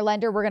hear from your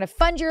lender, we're going to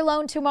fund your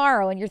loan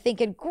tomorrow. And you're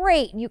thinking,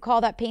 great. And you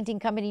call that painting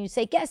company and you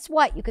say, guess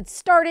what? You could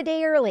start a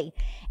day early.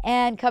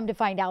 And come to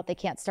find out they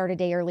can't start a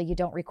day early. You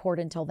don't record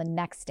until the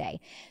next day.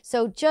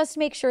 So just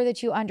make sure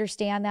that you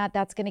understand that.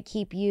 That's going to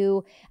keep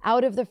you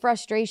out of the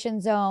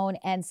frustration zone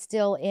and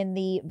still in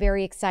the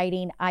very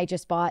exciting, I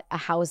just bought a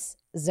house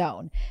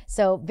zone.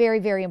 So very,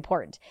 very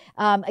important.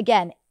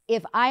 Again,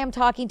 if I am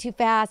talking too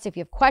fast, if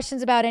you have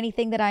questions about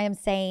anything that I am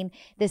saying,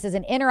 this is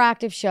an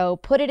interactive show.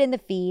 Put it in the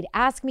feed.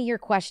 Ask me your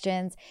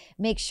questions.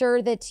 Make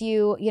sure that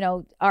you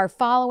are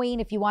following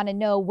if you want to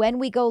know when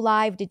we go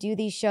live to do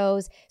these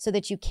shows so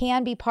that you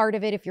can be part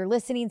of it. If you're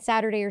listening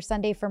Saturday or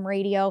Sunday from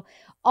radio,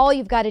 all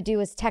you've got to do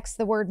is text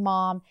the word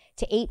mom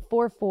to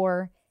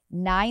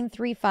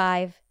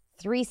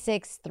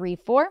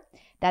 844-935-3634.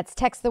 That's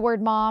text the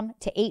word mom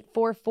to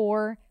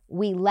 844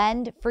 We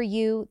Lend for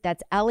You.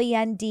 That's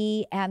LEND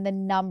and the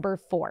number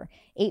 4.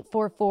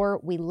 844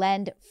 We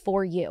Lend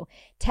for You.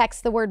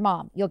 Text the word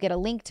mom. You'll get a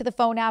link to the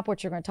phone app,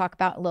 which we're going to talk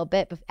about in a little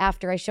bit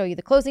after I show you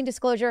the closing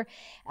disclosure.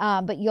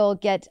 But you'll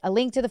get a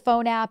link to the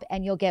phone app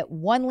and you'll get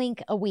 1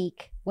 link a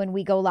week when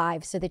we go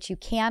live so that you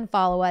can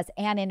follow us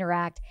and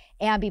interact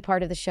and be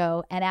part of the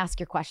show and ask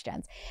your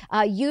questions.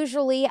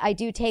 Usually I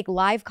do take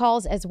live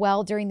calls as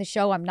well during the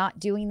show. I'm not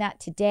doing that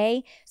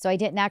today, so I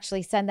didn't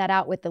actually send that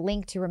out with the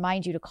link to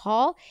remind you to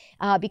call.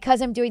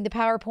 Because I'm doing the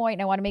PowerPoint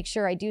and I want to make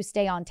sure I do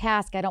stay on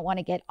task. I don't want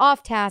to get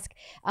off task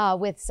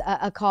with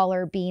a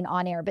caller being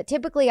on air. But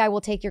typically I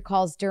will take your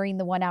calls during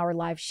the 1 hour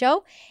live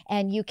show,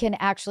 and you can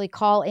actually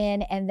call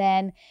in, and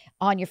then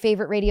on your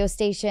favorite radio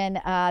station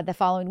the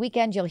following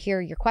weekend, you'll hear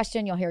your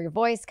question, you'll hear your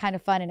voice, kind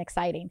of fun and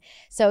exciting.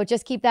 So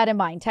just keep that in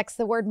mind. Text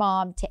the word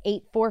mom to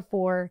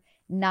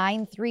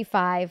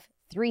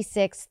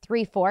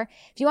 844-935-3634.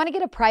 If you want to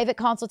get a private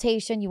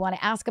consultation, you want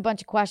to ask a bunch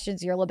of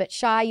questions, you're a little bit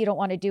shy, you don't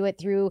want to do it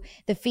through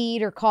the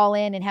feed or call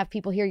in and have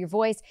people hear your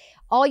voice,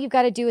 all you've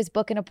got to do is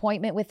book an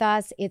appointment with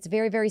us. It's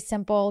very, very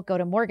simple. Go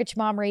to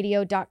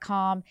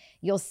mortgagemomradio.com.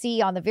 You'll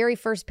see on the very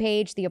first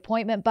page the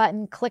appointment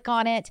button. Click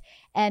on it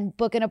and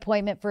book an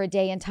appointment for a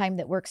day and time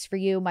that works for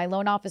you. My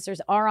loan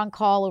officers are on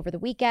call over the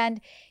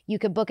weekend. You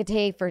can book a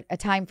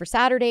time for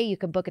Saturday. You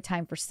can book a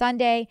time for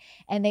Sunday,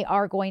 and they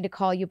are going to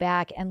call you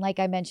back. And like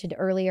I mentioned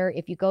earlier,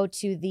 if you go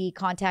to the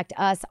contact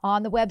us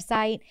on the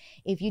website,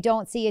 if you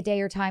don't see a day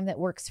or time that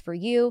works for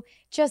you,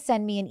 just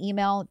send me an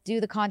email,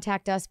 do the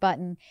contact us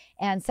button,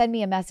 and send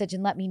me a message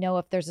and let me know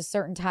if there's a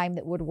certain time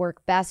that would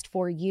work best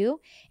for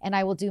you. And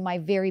I will do my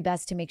very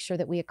best to make sure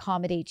that we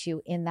accommodate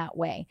you in that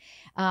way.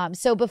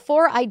 So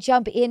before I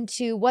jump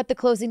into what the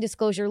closing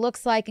disclosure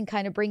looks like and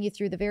kind of bring you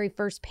through the very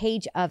first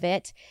page of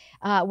it,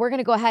 we're going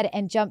to go ahead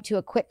and jump to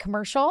a quick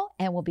commercial,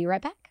 and we'll be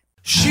right back.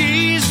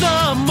 She's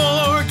the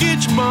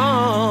mortgage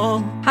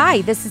mom.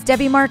 Hi, this is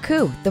Debbie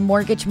Marcoux, the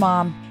Mortgage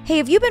Mom. Hey,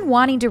 have you been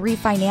wanting to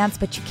refinance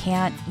but you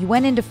can't? You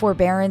went into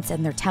forbearance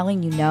and they're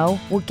telling you no?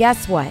 Well,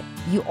 guess what?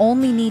 You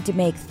only need to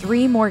make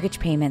 3 mortgage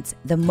payments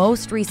the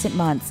most recent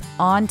months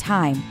on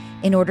time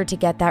in order to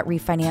get that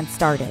refinance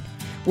started.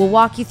 We'll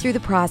walk you through the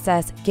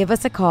process. Give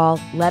us a call.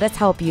 Let us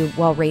help you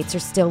while rates are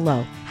still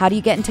low. How do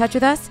you get in touch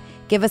with us?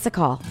 Give us a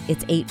call.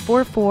 It's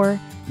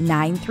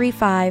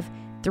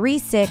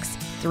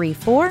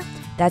 844-935-3634.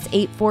 That's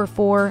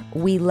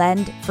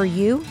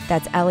 844-WE-LEND-FOR-YOU.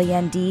 That's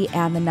LEND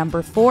and the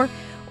number 4.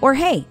 Or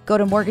hey, go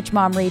to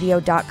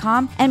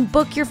mortgagemomradio.com and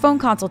book your phone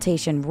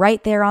consultation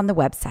right there on the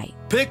website.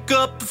 Pick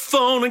up the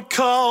phone and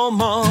call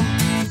Mom.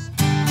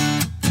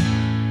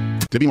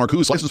 Debbie Marcoux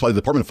is licensed by the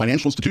Department of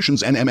Financial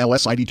Institutions and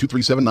MLS ID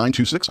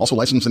 237926. Also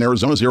licensed in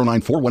Arizona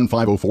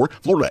 0941504,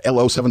 Florida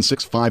LO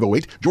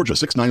 76508, Georgia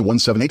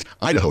 69178,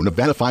 Idaho,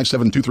 Nevada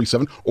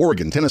 57237,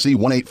 Oregon, Tennessee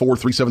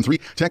 184373,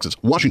 Texas,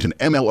 Washington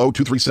MLO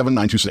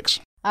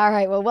 237926. All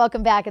right. Well,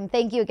 welcome back. And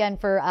thank you again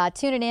for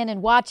tuning in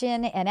and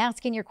watching and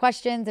asking your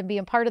questions and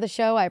being part of the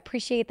show. I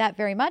appreciate that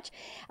very much.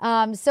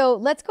 So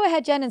let's go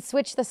ahead, Jen, and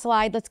switch the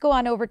slide. Let's go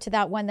on over to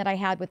that one that I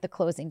had with the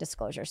closing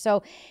disclosure.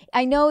 So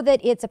I know that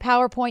it's a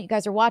PowerPoint. You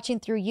guys are watching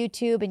through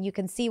YouTube and you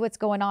can see what's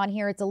going on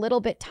here. It's a little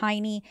bit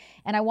tiny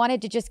and I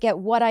wanted to just get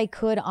what I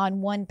could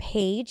on one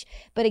page.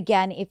 But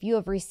again, if you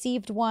have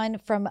received one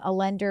from a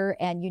lender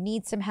and you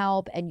need some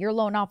help and your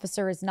loan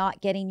officer is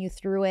not getting you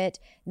through it,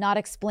 not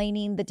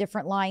explaining the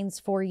different lines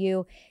for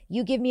you,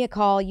 you give me a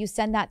call, you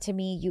send that to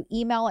me, you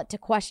email it to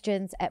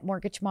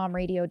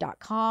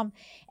questions@mortgagemomradio.com,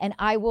 and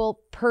I will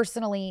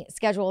personally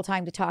schedule a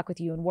time to talk with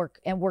you and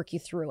work you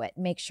through it.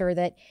 Make sure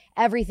that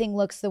everything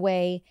looks the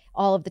way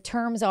all of the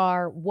terms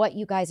are, what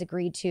you guys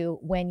agreed to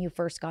when you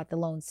first got the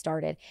loan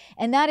started.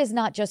 And that is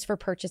not just for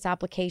purchase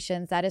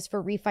applications, that is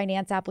for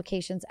refinance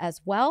applications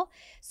as well.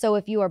 So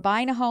if you are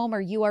buying a home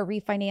or you are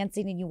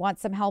refinancing and you want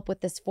some help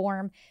with this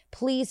form,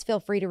 please feel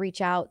free to reach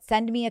out,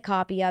 send me a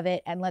copy of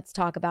it, and let's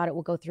talk about it.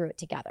 We'll go through it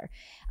together.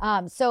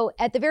 So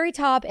at the very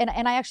top, and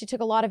I actually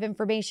took a lot of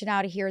information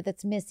out of here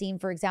that's missing.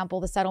 For example,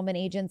 the settlement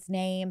agent's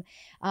name,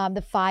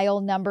 the file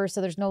number, so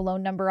there's no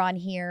loan number on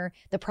here.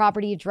 The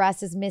property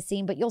address is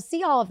missing, but you'll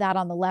see all of that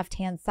on the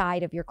left-hand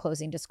side of your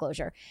closing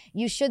disclosure.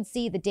 You should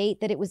see the date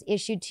that it was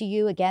issued to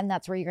you. Again,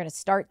 that's where you're going to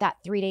start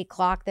that 3-day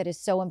clock that is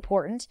so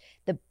important.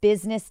 The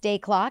business day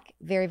clock,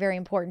 very, very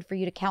important for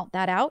you to count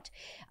that out.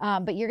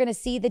 But you're going to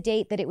see the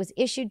date that it was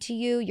issued to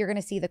you. You're going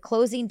to see the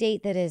closing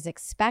date that is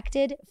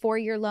expected for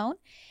your loan.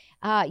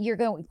 You're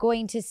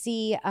going to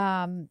see,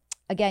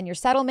 again, your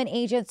settlement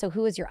agent. So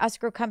who is your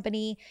escrow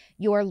company?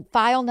 Your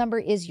file number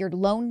is your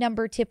loan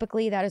number.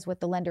 Typically, that is what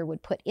the lender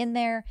would put in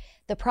there.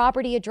 The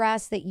property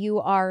address that you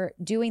are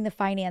doing the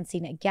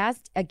financing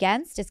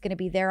against is going to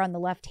be there on the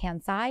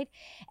left-hand side.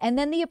 And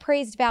then the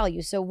appraised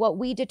value. So what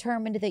we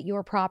determined that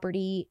your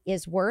property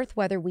is worth,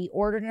 whether we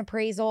ordered an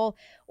appraisal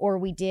or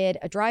we did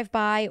a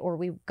drive-by or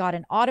we got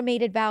an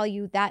automated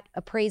value, that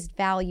appraised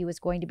value is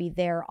going to be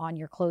there on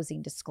your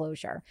closing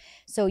disclosure.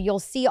 So you'll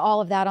see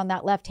all of that on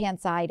that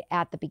left-hand side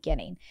at the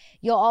beginning.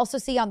 You'll also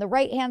see on the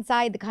right-hand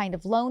side the kind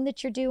of loan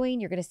that you're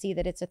doing. You're going to see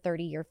that it's a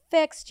 30-year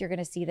fixed. You're going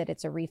to see that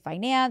it's a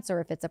refinance,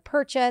 or if it's a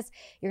purchase,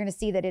 you're going to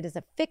see that it is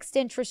a fixed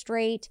interest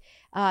rate,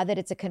 that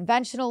it's a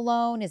conventional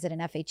loan. Is it an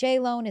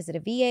FHA loan? Is it a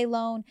VA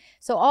loan?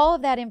 So all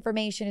of that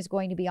information is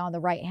going to be on the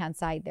right-hand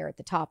side there at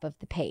the top of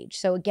the page.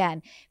 So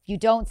again, if you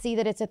don't see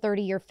that it's a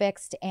 30-year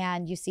fixed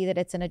and you see that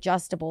it's an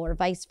adjustable or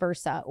vice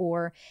versa,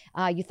 or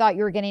you thought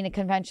you were getting a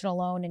conventional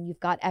loan and you've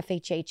got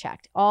FHA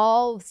checked,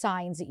 all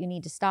signs that you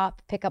need to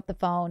stop, pick up the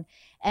phone,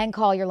 and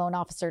call your loan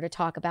officer to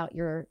talk about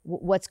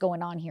what's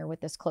going on here with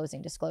this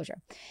closing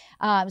disclosure.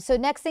 So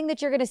next thing that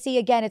you're going to see,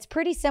 again, it's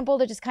pretty simple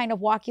to just kind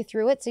of walk you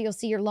through it. So you'll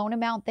see your loan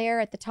amount there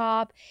at the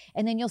top,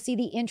 and then you'll see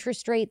the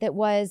interest rate that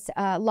was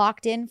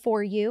locked in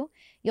for you.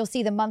 You'll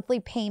see the monthly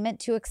payment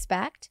to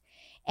expect.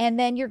 And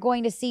then you're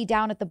going to see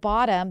down at the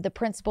bottom, the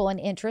principal and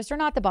interest, or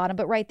not the bottom,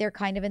 but right there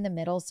kind of in the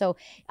middle. So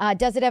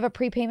does it have a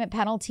prepayment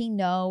penalty?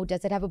 No.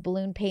 Does it have a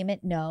balloon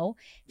payment? No.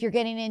 If you're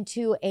getting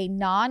into a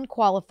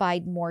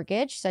non-qualified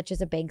mortgage, such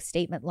as a bank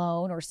statement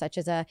loan or such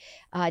as a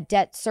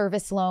debt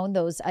service loan,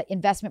 those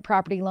investment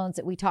property loans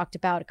that we talked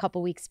about a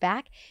couple weeks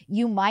back,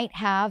 you might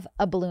have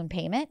a balloon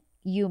payment.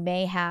 You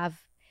may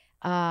have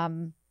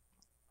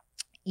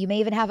you may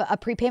even have a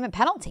prepayment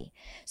penalty.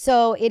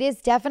 So it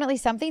is definitely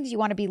something that you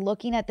want to be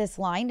looking at this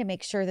line to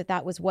make sure that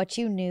that was what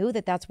you knew,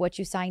 that that's what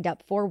you signed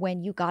up for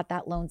when you got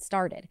that loan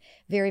started.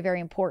 Very,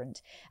 very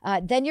important.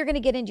 Then you're going to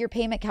get into your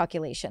payment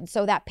calculation.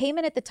 So that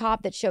payment at the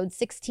top that showed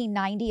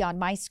 $1,690 on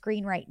my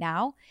screen right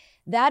now,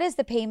 that is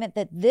the payment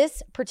that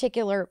this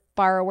particular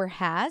borrower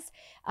has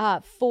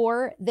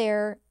for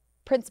their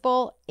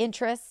principal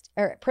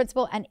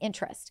and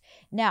interest.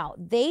 Now,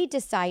 they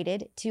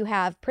decided to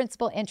have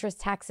principal,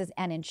 interest, taxes,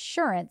 and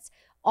insurance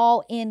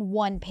all in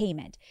one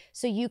payment.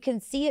 So you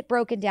can see it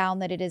broken down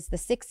that it is the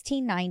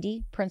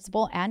 $1,690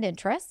 principal and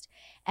interest,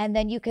 and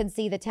then you can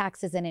see the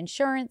taxes and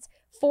insurance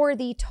for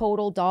the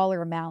total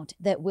dollar amount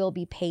that will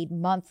be paid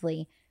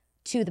monthly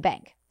to the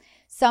bank.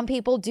 Some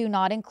people do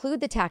not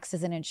include the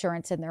taxes and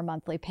insurance in their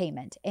monthly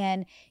payment,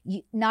 and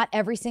not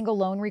every single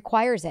loan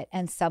requires it,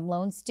 and some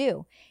loans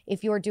do.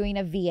 If you're doing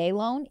a VA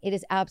loan, it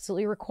is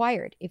absolutely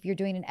required. If you're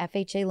doing an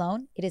FHA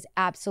loan, it is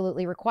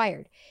absolutely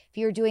required. If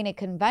you're doing a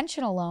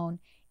conventional loan,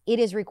 it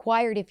is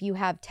required if you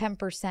have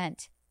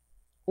 10%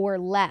 or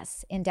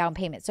less in down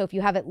payment. So if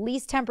you have at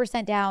least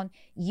 10% down,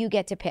 you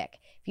get to pick.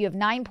 If you have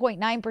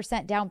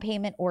 9.9% down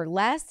payment or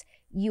less,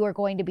 you are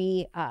going to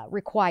be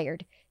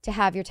required to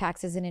have your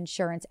taxes and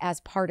insurance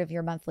as part of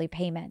your monthly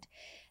payment.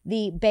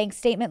 The bank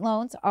statement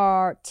loans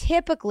are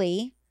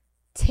typically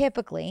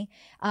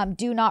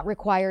do not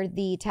require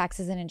the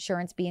taxes and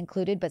insurance be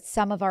included, but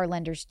some of our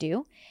lenders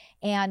do.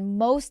 And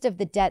most of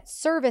the debt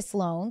service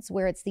loans,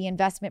 where it's the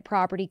investment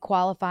property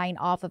qualifying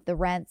off of the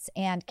rents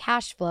and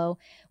cash flow,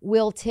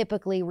 will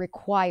typically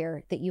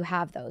require that you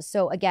have those.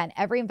 So again,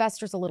 every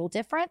investor is a little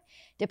different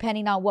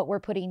depending on what we're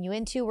putting you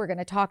into. We're going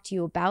to talk to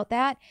you about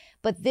that.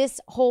 But this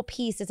whole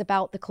piece is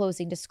about the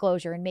closing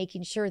disclosure and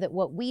making sure that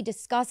what we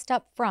discussed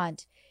up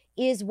front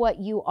is what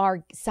you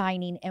are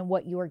signing and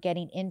what you are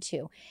getting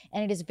into.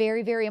 And it is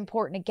very, very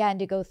important, again,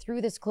 to go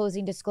through this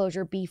closing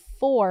disclosure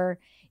before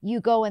you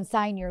go and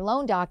sign your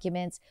loan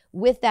documents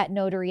with that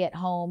notary at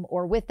home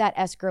or with that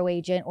escrow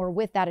agent or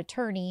with that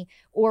attorney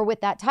or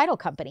with that title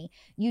company.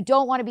 You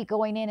don't want to be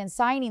going in and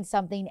signing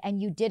something and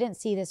you didn't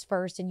see this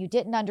first and you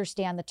didn't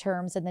understand the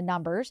terms and the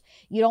numbers.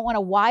 You don't want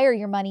to wire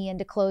your money in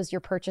to close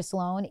your purchase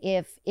loan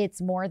if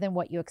it's more than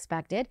what you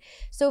expected.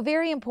 So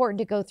very important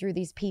to go through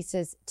these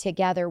pieces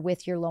together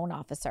with your loan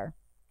officer.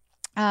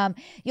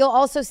 You'll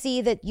also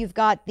see that you've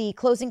got the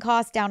closing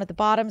costs down at the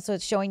bottom. So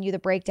it's showing you the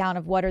breakdown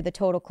of what are the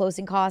total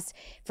closing costs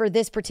for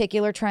this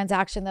particular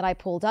transaction that I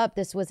pulled up.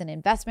 This was an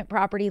investment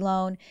property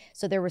loan.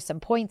 So there were some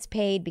points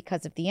paid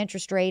because of the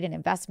interest rate and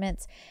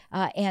investments.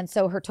 And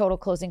so her total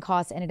closing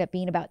costs ended up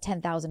being about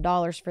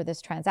 $10,000 for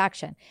this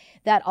transaction.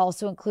 That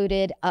also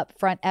included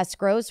upfront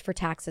escrows for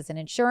taxes and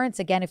insurance.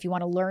 Again, if you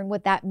want to learn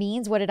what that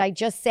means, what did I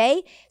just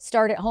say?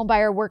 Start at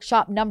Homebuyer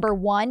Workshop number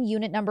 1,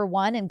 unit number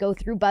 1, and go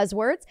through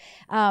buzzwords.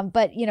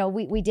 But, you know,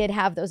 we did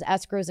have those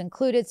escrows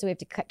included. So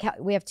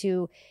we have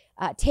to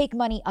take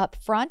money up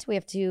front. We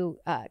have to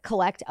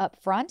collect up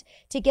front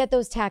to get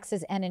those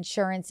taxes and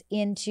insurance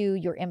into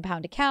your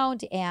impound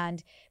account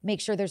and make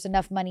sure there's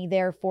enough money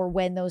there for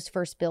when those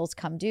first bills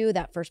come due,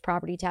 that first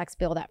property tax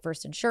bill, that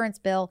first insurance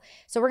bill.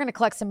 So we're going to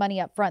collect some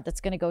money up front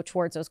that's going to go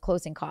towards those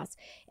closing costs.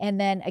 And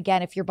then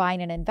again, if you're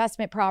buying an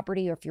investment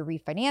property or if you're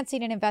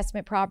refinancing an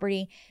investment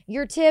property,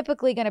 you're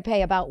typically going to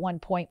pay about 1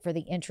 point for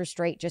the interest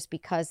rate just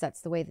because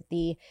that's the way that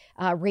the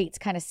rates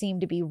kind of seem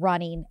to be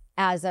running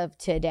as of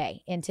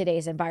today in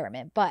today's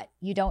environment, but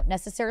you don't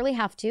necessarily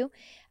have to.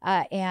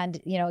 And,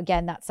 you know,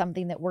 again, that's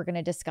something that we're going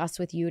to discuss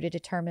with you to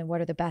determine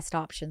what are the best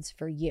options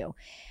for you.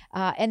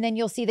 And then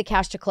you'll see the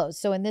cash to close.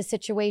 So in this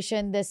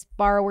situation, this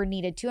borrower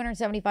needed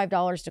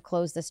 $275 to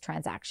close this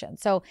transaction.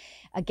 So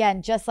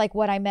again, just like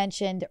what I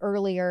mentioned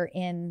earlier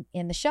in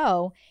the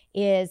show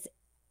is,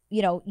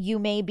 you know, you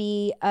may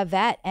be a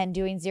vet and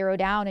doing zero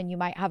down and you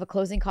might have a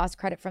closing cost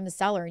credit from the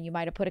seller and you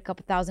might have put a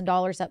couple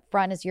 $1,000s up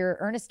front as your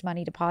earnest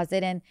money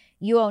deposit and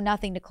you owe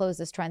nothing to close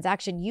this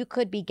transaction. You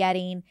could be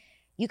getting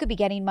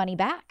money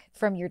back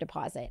from your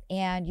deposit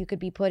and you could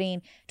be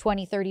putting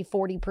 20, 30,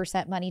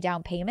 40% money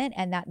down payment.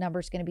 And that number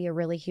is going to be a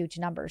really huge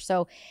number.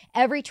 So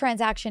every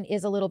transaction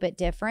is a little bit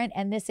different.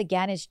 And this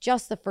again is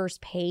just the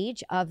first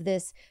page of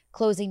this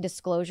closing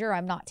disclosure.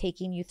 I'm not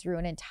taking you through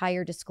an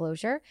entire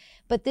disclosure,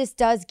 but this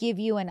does give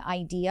you an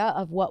idea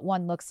of what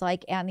one looks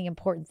like and the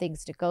important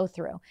things to go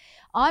through.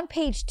 On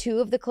page 2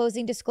 of the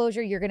closing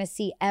disclosure, you're going to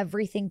see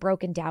everything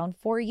broken down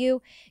for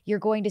you. You're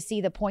going to see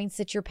the points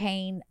that you're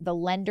paying, the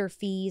lender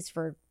fees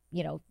for,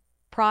 you know,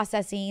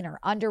 processing or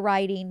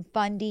underwriting,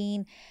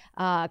 funding,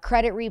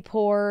 credit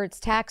reports,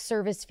 tax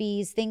service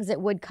fees, things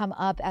that would come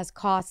up as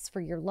costs for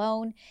your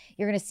loan.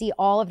 You're going to see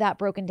all of that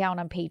broken down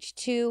on page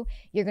 2.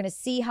 You're going to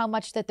see how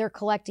much that they're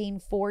collecting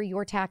for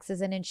your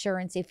taxes and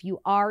insurance if you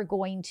are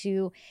going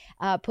to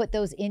put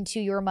those into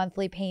your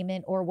monthly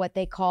payment or what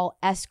they call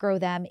escrow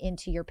them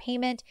into your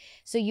payment.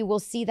 So you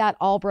will see that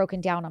all broken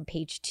down on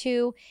page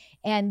 2.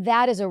 And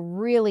that is a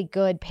really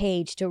good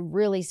page to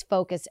really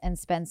focus and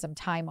spend some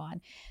time on.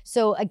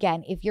 So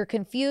again, if you're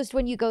confused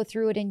when you go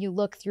through it and you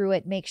look through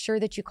it, make sure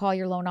that you call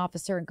your loan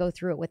officer and go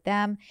through it with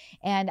them.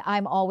 And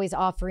I'm always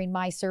offering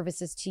my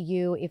services to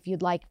you if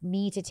you'd like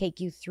me to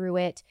take you through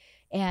it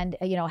and,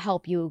 you know,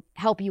 help you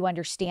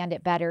understand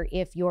it better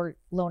if your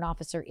loan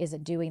officer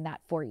isn't doing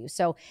that for you.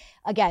 So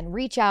again,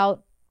 reach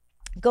out,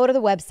 go to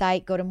the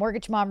website, go to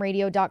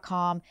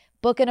mortgagemomradio.com,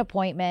 book an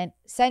appointment,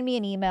 send me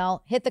an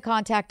email, hit the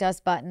contact us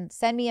button,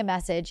 send me a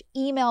message,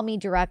 email me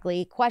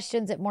directly,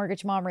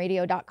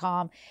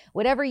 questions@mortgagemomradio.com,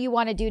 whatever you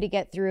want to do to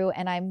get through.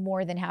 And I'm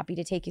more than happy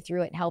to take you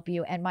through it and help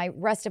you. And my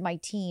rest of my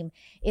team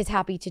is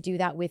happy to do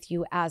that with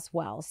you as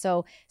well.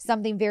 So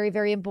something very,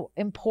 very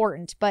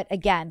important. But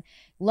again,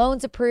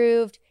 loans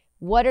approved.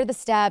 What are the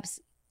steps?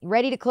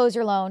 Ready to close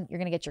your loan. You're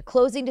going to get your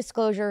closing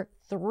disclosure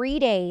 3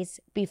 days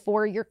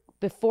before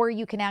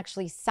you can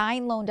actually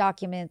sign loan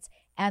documents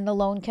and the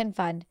loan can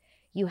fund.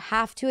 you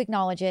have to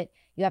acknowledge it.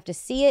 You have to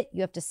see it.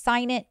 You have to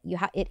sign it.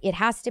 It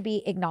has to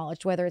be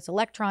acknowledged, whether it's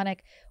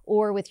electronic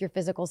or with your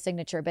physical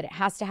signature, but it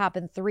has to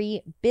happen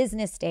 3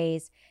 business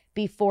days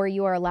before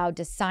you are allowed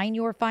to sign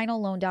your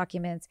final loan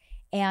documents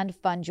and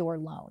fund your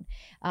loan.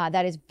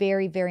 That is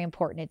very, very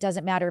important. It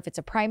doesn't matter if it's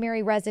a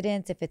primary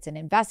residence, if it's an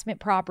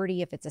investment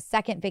property, if it's a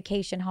second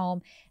vacation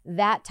home,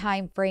 that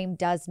time frame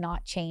does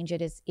not change.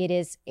 It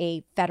is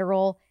a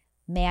federal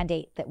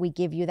mandate that we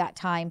give you that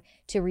time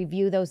to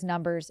review those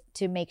numbers,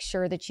 to make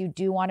sure that you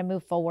do want to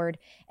move forward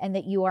and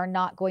that you are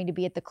not going to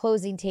be at the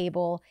closing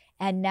table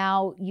and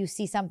now you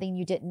see something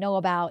you didn't know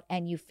about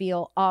and you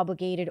feel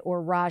obligated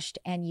or rushed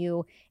and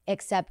you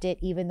accept it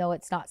even though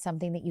it's not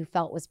something that you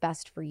felt was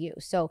best for you.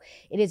 So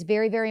it is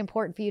very, very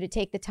important for you to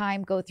take the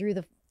time, go through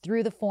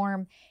the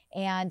form,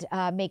 and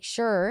make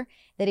sure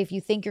that if you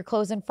think you're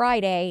closing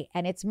Friday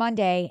and it's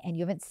Monday and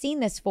you haven't seen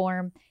this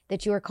form,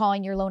 that you are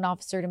calling your loan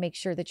officer to make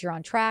sure that you're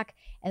on track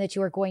and that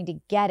you are going to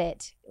get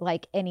it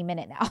like any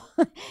minute now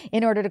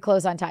in order to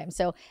close on time.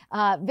 So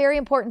very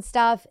important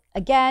stuff.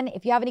 Again,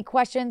 if you have any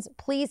questions,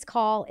 please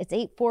call. It's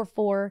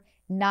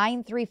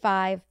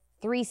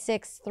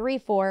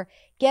 844-935-3634.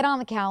 Get on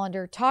the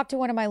calendar, talk to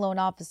one of my loan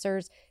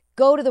officers,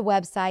 go to the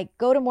website,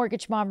 go to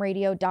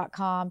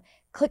mortgagemomradio.com,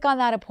 click on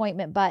that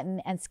appointment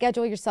button and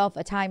schedule yourself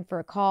a time for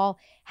a call.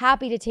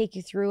 Happy to take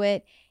you through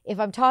it. If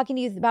I'm talking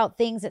to you about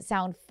things that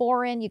sound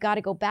foreign, you got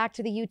to go back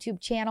to the YouTube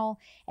channel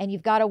and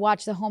you've got to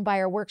watch the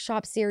Homebuyer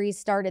Workshop series.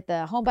 Start at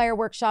the Homebuyer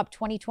Workshop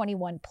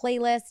 2021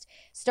 playlist.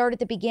 Start at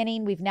the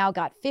beginning. We've now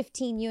got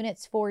 15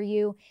 units for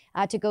you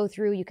to go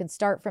through. You can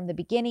start from the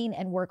beginning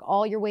and work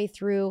all your way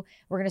through.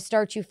 We're going to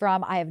start you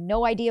from I have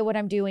no idea what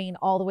I'm doing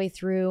all the way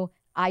through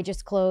I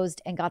just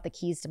closed and got the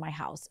keys to my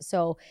house.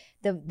 So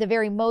the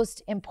very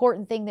most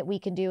important thing that we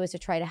can do is to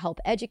try to help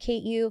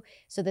educate you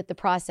so that the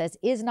process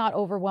is not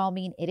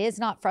overwhelming. It is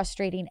not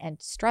frustrating and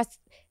it's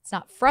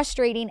not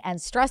frustrating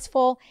and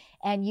stressful.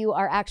 And you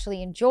are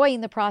actually enjoying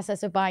the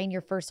process of buying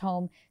your first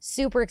home,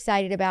 super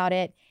excited about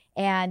it.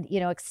 And,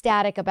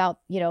 ecstatic about,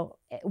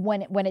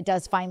 when it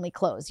does finally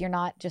close. You're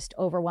not just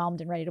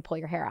overwhelmed and ready to pull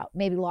your hair out.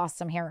 Maybe lost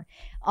some hair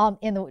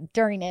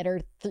during it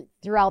or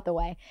throughout the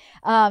way.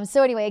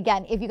 So anyway,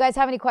 again, if you guys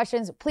have any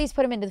questions, please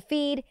put them into the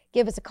feed.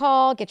 Give us a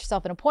call. Get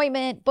yourself an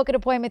appointment. Book an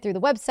appointment through the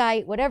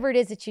website. Whatever it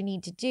is that you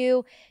need to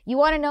do. You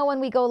want to know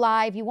when we go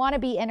live. You want to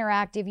be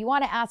interactive. You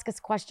want to ask us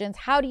questions.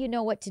 How do you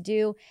know what to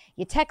do?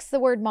 You text the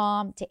word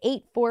MOM to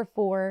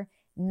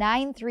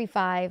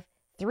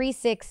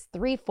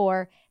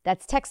 844-935-3634.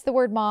 That's text the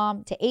word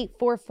MOM to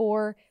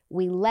 844.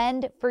 We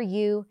lend for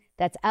you.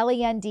 That's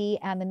LEND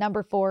and the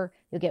number 4.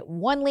 You'll get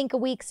 1 link a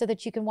week so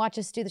that you can watch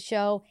us do the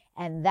show.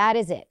 And that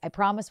is it. I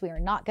promise we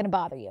are not going to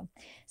bother you.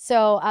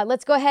 So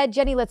let's go ahead,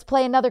 Jenny. Let's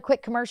play another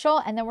quick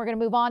commercial and then we're going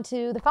to move on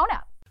to the phone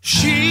app.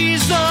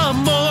 She's the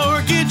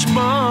mortgage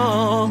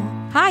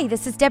mom. Hi,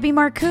 this is Debbie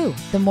Marcoux,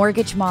 the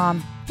mortgage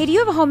mom. Hey, do you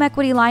have a home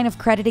equity line of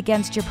credit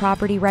against your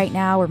property right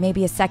now, or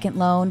maybe a second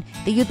loan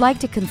that you'd like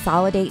to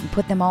consolidate and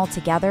put them all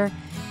together?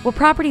 Well,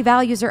 property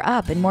values are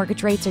up and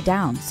mortgage rates are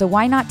down, so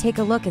why not take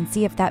a look and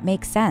see if that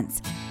makes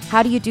sense?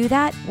 How do you do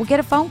that? Well, get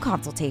a phone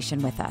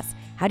consultation with us.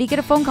 How do you get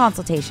a phone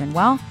consultation?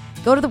 Well,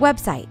 go to the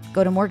website,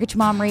 go to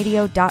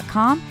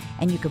mortgagemomradio.com,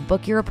 and you can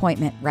book your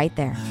appointment right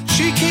there.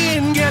 She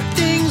can get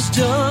things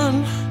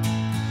done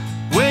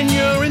when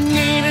you're in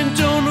need and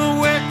don't know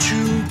where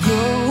to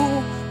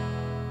go.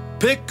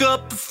 Pick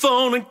up the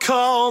phone and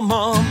call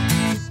Mom.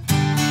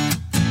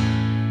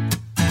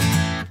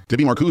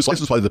 Debbie Marcoux is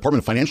licensed by the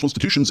Department of Financial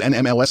Institutions and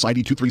MLS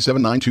ID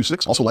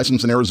 237926. Also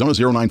licensed in Arizona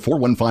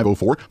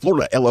 0941504,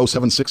 Florida LO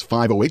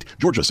 76508,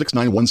 Georgia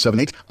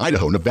 69178,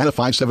 Idaho, Nevada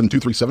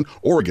 57237,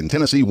 Oregon,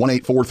 Tennessee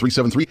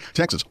 184373,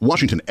 Texas,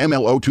 Washington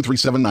MLO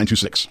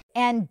 237926.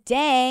 And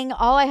dang,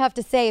 all I have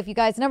to say, if you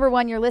guys, number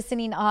one, you're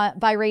listening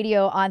by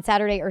radio on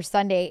Saturday or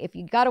Sunday, if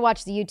you got to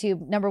watch the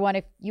YouTube, number one,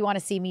 if you want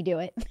to see me do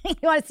it, you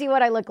want to see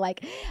what I look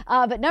like.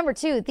 But number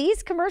two,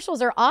 these commercials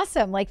are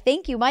awesome. Like,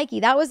 thank you, Mikey.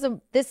 That was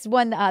this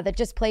one that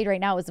just played right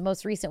now was the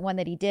most recent one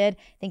that he did. I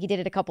think he did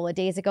it a couple of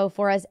days ago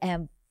for us.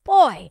 And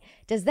boy,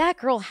 does that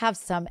girl have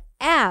some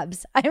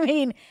abs. I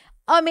mean,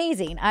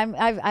 amazing.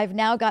 I've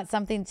now got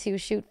something to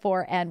shoot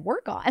for and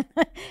work on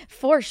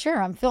for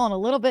sure. I'm feeling a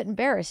little bit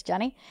embarrassed,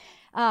 Jenny.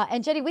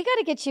 And Jenny, we got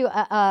to get you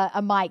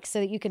a mic so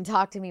that you can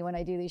talk to me when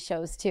I do these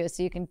shows too,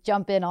 so you can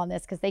jump in on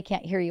this because they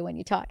can't hear you when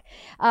you talk.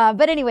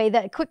 But anyway,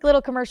 the quick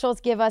little commercials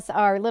give us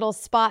our little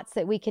spots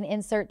that we can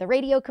insert the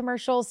radio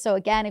commercials. So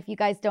again, if you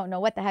guys don't know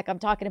what the heck I'm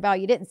talking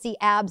about, you didn't see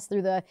abs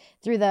through the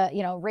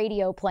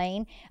radio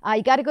playing,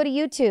 you got to go to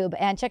YouTube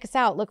and check us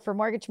out. Look for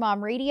Mortgage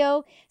Mom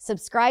Radio.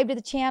 Subscribe to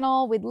the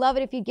channel. We'd love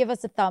it if you give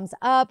us a thumbs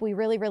up. We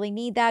really, really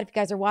need that. If you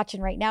guys are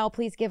watching right now,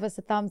 please give us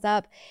a thumbs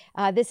up.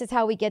 This is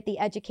how we get the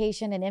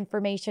education and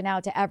information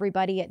out to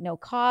everybody at no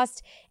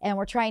cost. And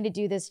we're trying to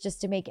do this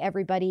just to make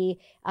everybody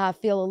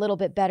feel a little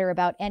bit better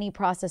about any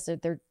process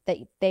that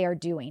they are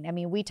doing. I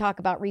mean, we talk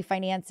about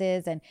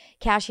refinances and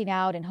cashing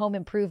out and home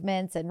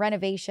improvements and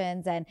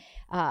renovations and,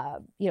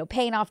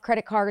 paying off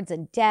credit cards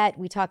and debt.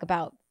 We talk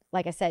about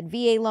like I said,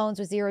 VA loans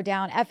with 0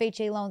 down,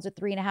 FHA loans with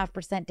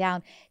 3.5%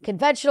 down,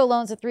 conventional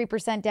loans with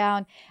 3%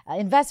 down,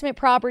 investment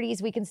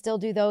properties, we can still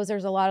do those.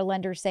 There's a lot of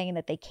lenders saying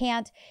that they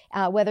can't,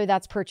 whether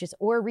that's purchase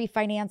or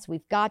refinance,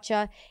 we've got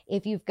you.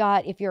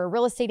 If you're a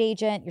real estate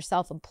agent, you're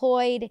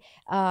self-employed,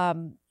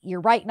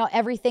 you're writing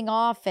everything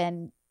off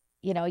and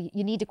you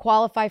need to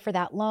qualify for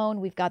that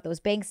loan. We've got those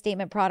bank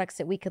statement products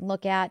that we can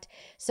look at.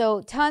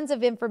 So tons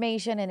of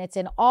information, and it's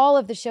in all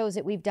of the shows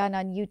that we've done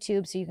on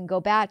YouTube. So you can go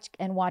back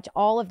and watch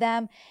all of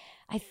them.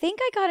 I think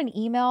I got an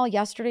email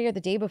yesterday or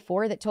the day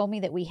before that told me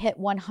that we hit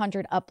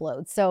 100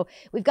 uploads. So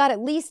we've got at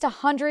least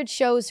 100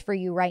 shows for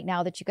you right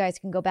now that you guys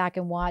can go back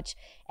and watch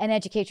and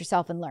educate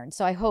yourself and learn.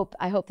 So I hope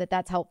that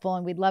that's helpful,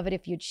 and we'd love it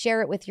if you'd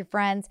share it with your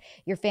friends,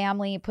 your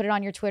family, put it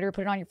on your Twitter,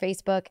 put it on your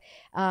Facebook,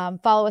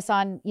 follow us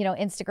on,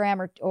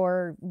 Instagram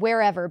or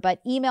wherever,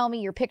 but email me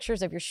your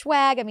pictures of your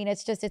swag. I mean,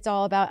 it's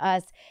all about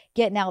us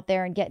getting out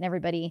there and getting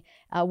everybody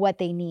what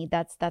they need.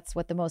 That's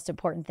what the most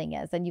important thing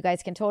is. And you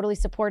guys can totally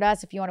support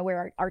us if you want to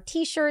wear our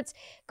t-shirts.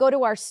 Go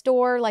to our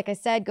store. Like I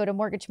said, go to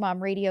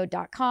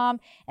mortgagemomradio.com.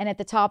 And at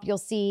the top, you'll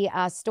see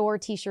store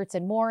t-shirts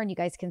and more. And you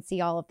guys can see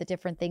all of the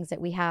different things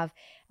that we have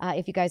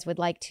if you guys would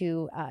like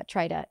to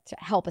try to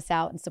help us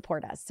out and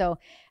support us. So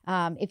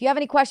if you have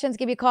any questions,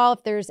 give me a call.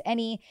 If there's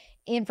any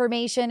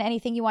information,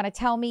 anything you want to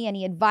tell me,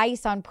 any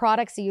advice on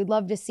products that you'd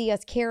love to see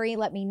us carry,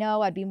 let me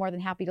know. I'd be more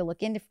than happy to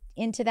look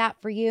into that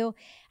for you.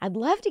 I'd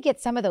love to get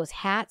some of those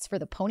hats for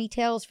the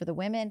ponytails for the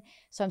women.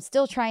 So I'm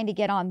still trying to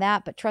get on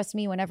that, but trust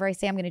me, whenever I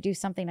say I'm going to do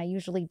something, I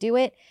usually do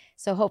it.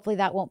 So hopefully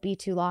that won't be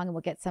too long and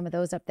we'll get some of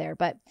those up there.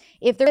 But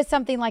if there is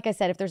something, like I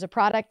said, if there's a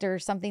product or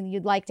something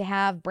you'd like to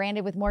have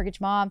branded with Mortgage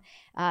Mom,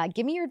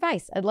 give me your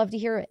advice. I'd love to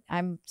hear it.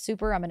 I'm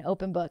an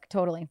open book.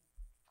 Totally.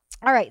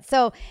 All right.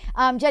 So,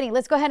 Jenny,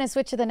 let's go ahead and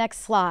switch to the next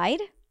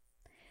slide.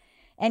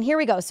 And here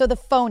we go. So the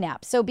phone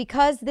app. So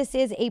because this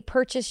is a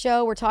purchase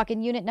show, we're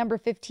talking unit number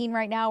 15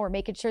 right now. We're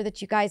making sure that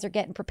you guys are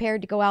getting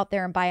prepared to go out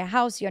there and buy a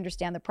house. You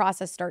understand the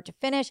process start to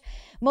finish.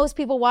 Most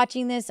people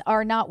watching this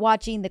are not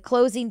watching the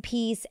closing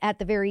piece at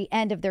the very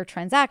end of their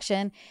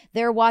transaction.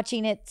 They're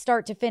watching it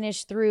start to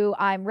finish through,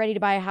 I'm ready to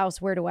buy a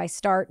house. Where do I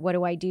start? What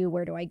do I do?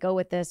 Where do I go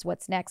with this?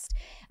 What's next?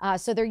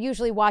 So they're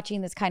usually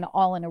watching this kind of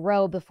all in a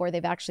row before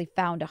they've actually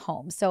found a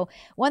home. So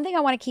one thing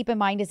I want to keep in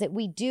mind is that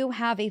we do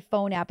have a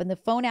phone app, and the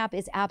phone app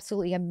is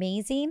absolutely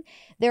amazing.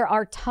 There's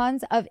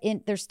tons of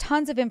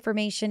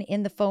information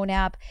in the phone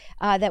app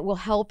that will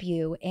help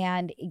you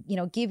and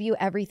give you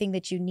everything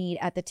that you need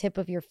at the tip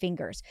of your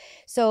fingers.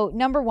 So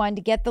number one,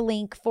 to get the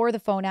link for the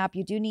phone app,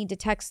 you do need to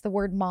text the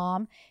word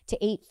mom to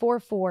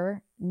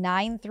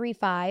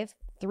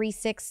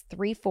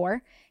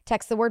 844-935-3634.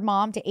 Text the word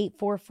mom to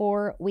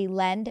 844 we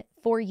lend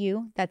for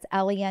you. That's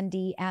LEND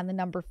and the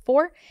number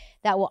 4.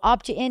 That will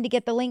opt you in to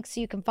get the link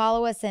so you can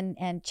follow us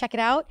and check it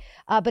out.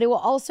 But it will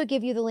also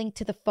give you the link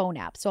to the phone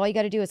app. So all you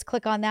got to do is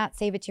click on that,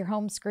 save it to your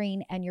home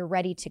screen, and you're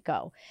ready to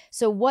go.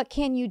 So what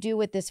can you do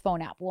with this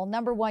phone app? Well,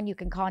 number one, you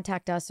can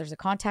contact us. There's a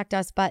contact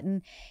us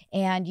button,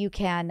 and you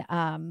can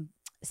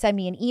send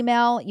me an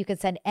email. You can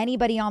send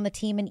anybody on the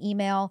team an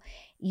email.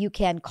 You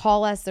can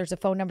call us. There's a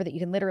phone number that you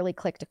can literally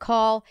click to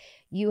call.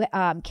 You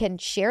can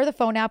share the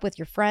phone app with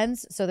your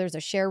friends. So there's a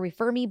share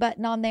refer me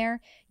button on there.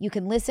 You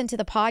can listen to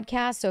the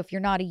podcast. So if you're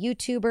not a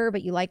YouTuber,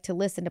 but you like to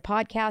listen to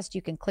podcasts,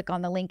 you can click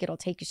on the link. It'll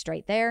take you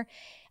straight there.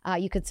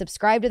 You can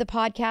subscribe to the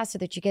podcast so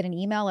that you get an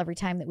email every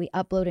time that we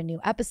upload a new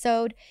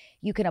episode.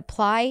 You can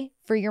apply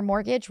for your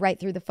mortgage right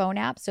through the phone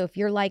app. So if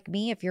you're like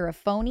me, if you're a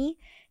phony,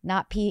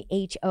 not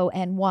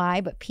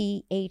PHONY, but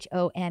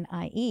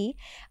PHONIE,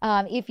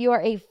 if you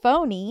are a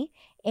phony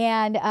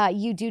and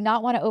you do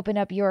not want to open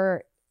up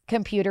your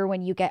computer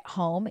when you get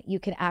home, you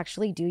can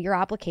actually do your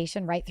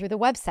application right through the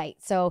website.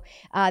 So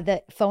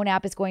the phone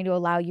app is going to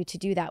allow you to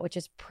do that, which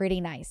is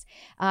pretty nice.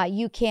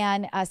 You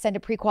can send a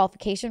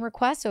pre-qualification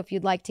request. So if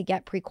you'd like to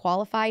get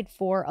pre-qualified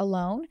for a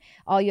loan,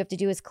 all you have to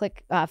do is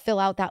fill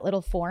out that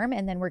little form,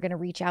 and then we're going to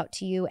reach out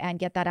to you and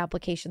get that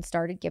application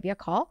started, give you a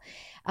call.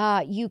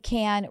 You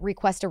can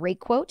request a rate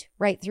quote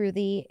right through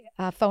the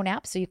phone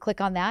app. So you click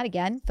on that,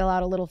 again, fill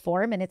out a little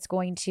form, and it's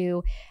going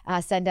to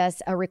send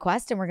us a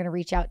request, and we're going to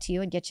reach out to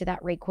you and get you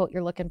that rate quote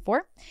you're looking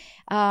for.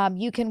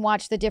 You can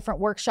watch the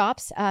different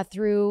workshops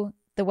through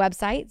the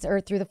websites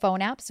or through the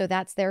phone app. So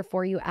that's there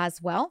for you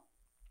as well.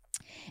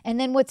 And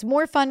then what's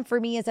more fun for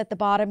me is at the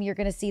bottom, you're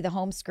going to see the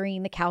home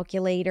screen, the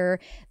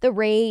calculator, the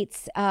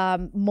rates,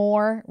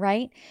 more,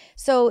 right?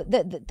 So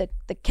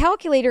the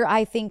calculator,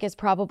 I think, is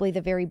probably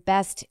the very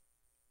best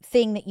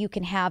thing that you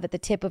can have at the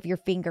tip of your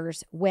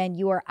fingers when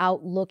you are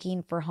out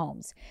looking for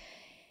homes.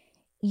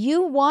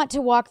 You want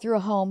to walk through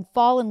a home,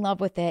 fall in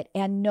love with it,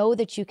 and know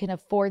that you can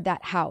afford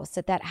that house,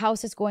 that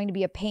house is going to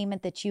be a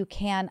payment that you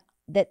can,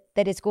 that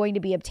is going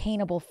to be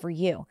obtainable for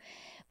you.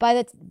 By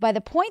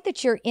the point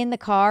that you're in the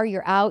car,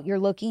 you're out, you're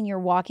looking, you're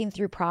walking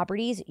through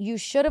properties, you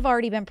should have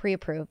already been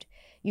pre-approved.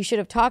 You should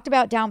have talked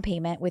about down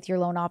payment with your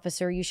loan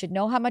officer. You should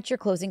know how much your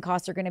closing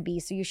costs are going to be.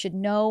 So you should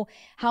know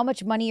how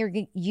much money are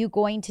you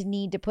going to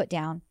need to put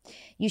down.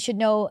 You should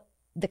know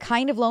the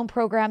kind of loan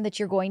program that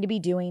you're going to be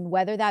doing,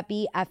 whether that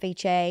be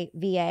FHA,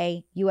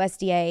 VA,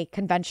 USDA,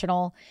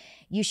 conventional.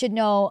 You should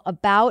know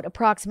about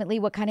approximately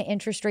what kind of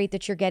interest rate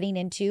that you're getting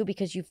into,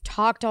 because you've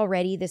talked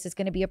already. This is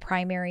going to be a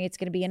primary. It's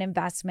going to be an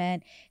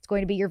investment. It's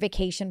going to be your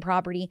vacation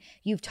property.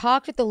 You've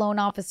talked with the loan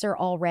officer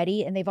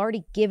already, and they've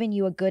already given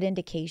you a good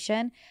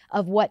indication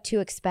of what to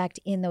expect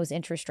in those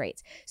interest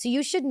rates. So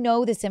you should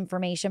know this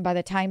information by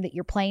the time that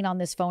you're playing on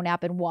this phone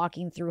app and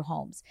walking through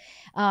homes.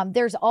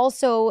 There's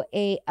also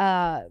a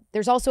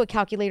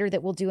calculator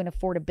that will do an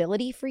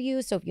affordability for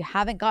you. So if you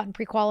haven't gotten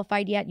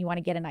pre-qualified yet and you want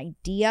to get an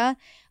idea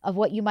of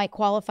what you might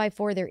qualify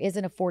for, there is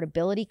an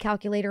affordability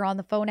calculator on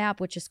the phone app,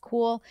 which is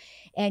cool.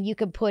 And you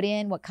can put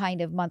in what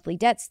kind of monthly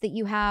debts that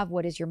you have,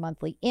 what is your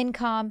monthly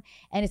income,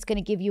 and it's going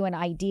to give you an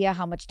idea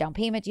how much down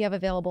payment you have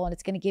available, and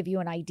it's going to give you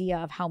an idea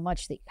of how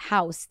much the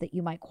house that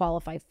you might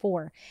qualify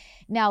for.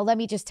 Now, let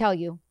me just tell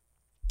you,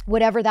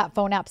 whatever that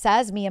phone app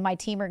says, me and my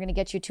team are going to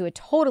get you to a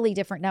totally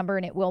different number,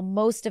 and it will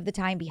most of the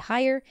time be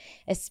higher,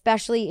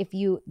 especially if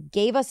you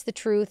gave us the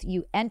truth,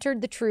 you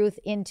entered the truth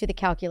into the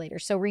calculator.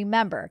 So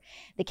remember,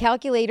 the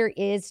calculator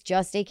is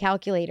just a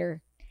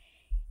calculator.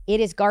 It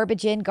is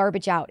garbage in,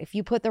 garbage out. If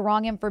you put the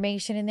wrong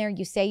information in there,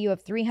 you say you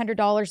have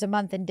 $300 a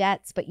month in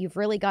debts, but you've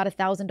really got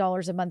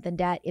 $1,000 a month in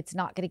debt, it's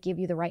not going to give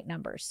you the right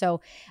number.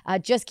 So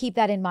just keep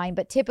that in mind.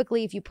 But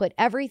typically, if you put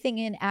everything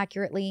in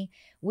accurately,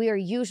 we are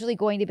usually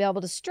going to be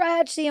able to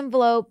stretch the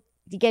envelope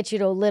to get you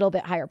to a little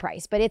bit higher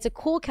price. But it's a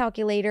cool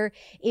calculator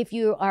if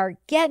you are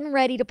getting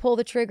ready to pull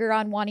the trigger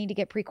on wanting to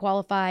get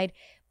pre-qualified,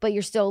 but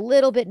you're still a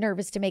little bit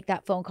nervous to make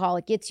that phone call.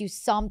 It gets you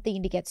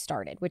something to get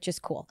started, which is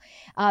cool.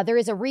 There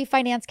is a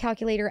refinance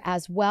calculator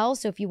as well.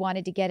 So if you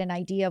wanted to get an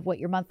idea of what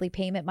your monthly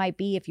payment might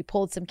be, if you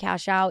pulled some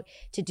cash out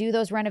to do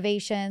those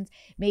renovations,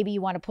 maybe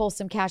you want to pull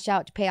some cash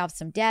out to pay off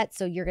some debt.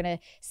 So you're going to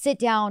sit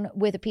down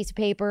with a piece of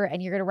paper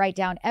and you're going to write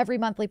down every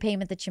monthly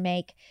payment that you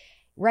make,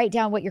 write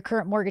down what your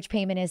current mortgage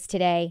payment is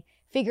today,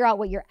 figure out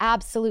what your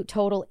absolute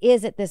total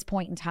is at this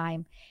point in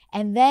time,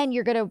 and then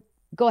you're going to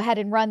go ahead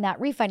and run that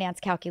refinance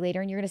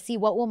calculator, and you're going to see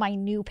what will my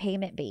new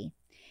payment be.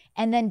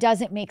 And then does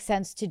it make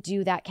sense to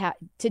do that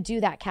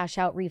cash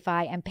out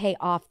refi and pay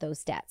off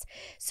those debts?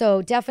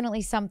 So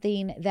definitely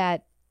something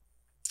that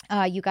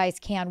you guys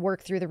can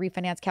work through. The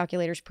refinance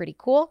calculator is pretty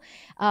cool.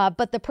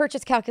 But the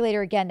purchase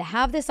calculator, again, to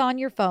have this on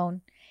your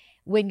phone,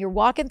 when you're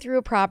walking through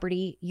a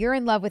property, you're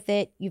in love with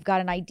it, you've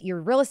got an idea,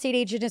 your real estate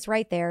agent is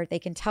right there. They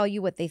can tell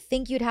you what they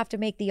think you'd have to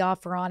make the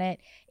offer on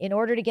it in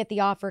order to get the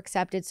offer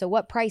accepted. So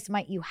what price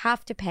might you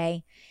have to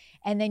pay?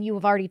 And then you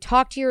have already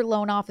talked to your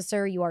loan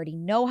officer. You already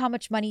know how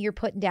much money you're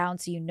putting down.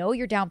 So you know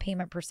your down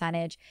payment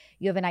percentage.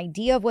 You have an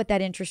idea of what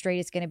that interest rate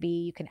is going to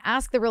be. You can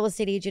ask the real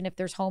estate agent if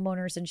there's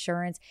homeowners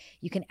insurance.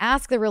 You can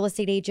ask the real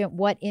estate agent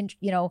what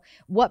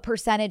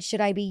percentage should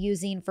I be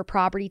using for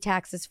property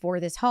taxes for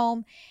this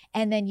home?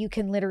 And then you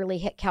can literally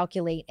hit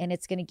calculate, and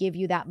it's going to give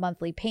you that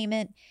monthly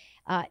payment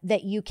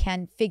that you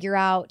can figure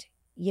out,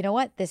 you know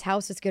what, this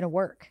house is going to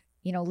work.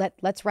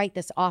 Let's write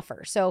this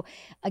offer. So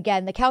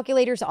again, the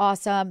calculator's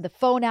awesome. The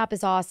phone app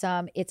is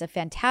awesome. It's a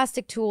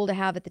fantastic tool to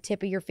have at the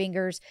tip of your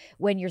fingers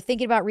when you're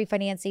thinking about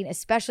refinancing,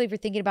 especially if you're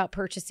thinking about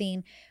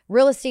purchasing.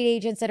 Real estate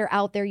agents that are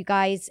out there, you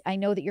guys, I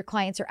know that your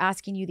clients are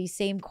asking you these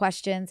same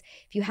questions.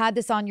 If you had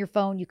this on your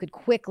phone, you could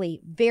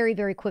quickly, very,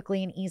 very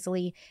quickly and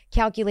easily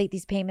calculate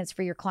these payments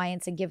for your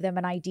clients and give them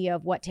an idea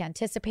of what to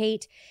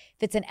anticipate.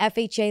 If it's an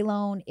FHA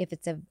loan, if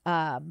it's a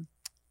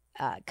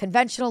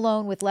conventional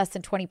loan with less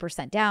than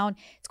 20% down,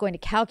 it's going to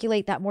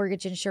calculate that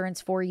mortgage insurance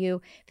for you.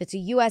 If it's a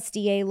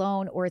USDA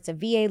loan or it's a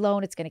VA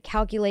loan, it's going to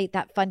calculate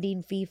that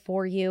funding fee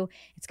for you.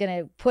 It's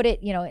going to put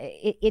it,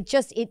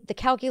 the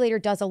calculator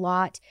does a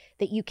lot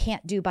that you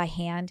can't do by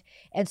hand.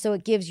 And so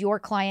it gives your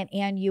client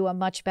and you a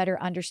much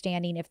better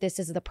understanding if this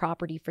is the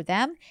property for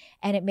them.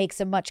 And it makes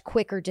a much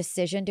quicker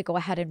decision to go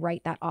ahead and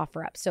write that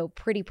offer up. So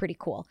pretty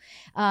cool.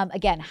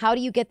 Again, how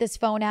do you get this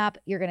phone app?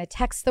 You're going to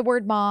text the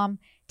word mom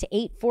to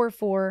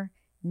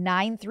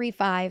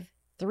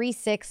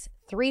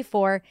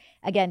 844-935-3634.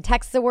 Again,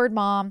 text the word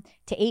mom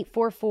to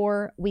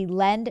 844. We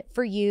lend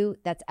for you.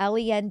 That's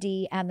LEND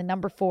and the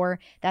number 4.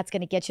 That's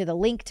going to get you the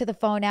link to the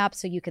phone app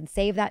so you can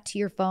save that to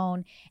your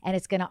phone. And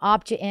it's going to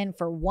opt you in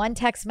for one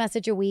text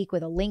message a week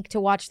with a link to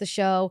watch the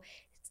show.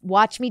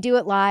 Watch me do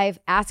it live.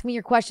 Ask me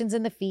your questions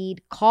in the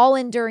feed. Call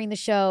in during the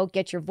show.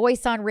 Get your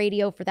voice on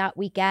radio for that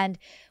weekend.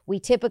 We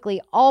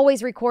typically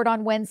always record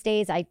on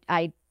Wednesdays.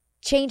 I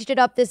changed it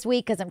up this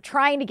week because I'm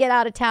trying to get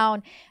out of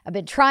town. I've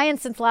been trying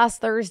since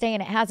last Thursday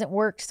and it hasn't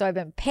worked. So I've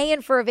been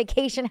paying for a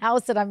vacation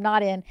house that I'm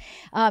not in.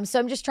 So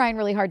I'm just trying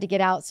really hard to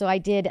get out. So I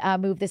did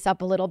move this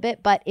up a little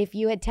bit. But if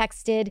you had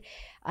texted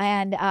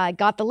and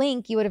got the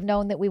link, you would have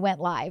known that we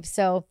went live.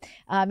 So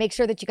make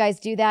sure that you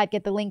guys do that.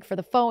 Get the link for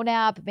the phone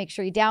app. Make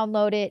sure you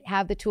download it.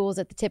 Have the tools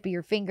at the tip of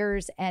your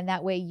fingers. And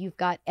that way you've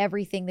got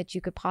everything that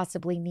you could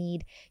possibly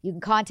need. You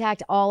can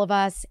contact all of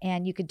us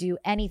and you could do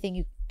anything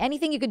you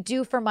could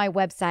do from my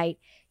website,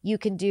 you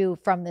can do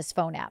from this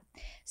phone app.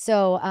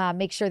 So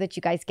make sure that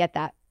you guys get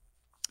that.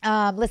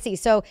 Let's see.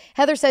 So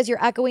Heather says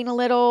you're echoing a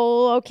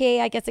little.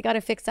 Okay, I guess I got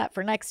to fix that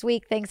for next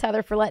week. Thanks,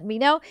 Heather, for letting me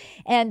know.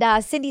 And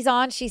Cindy's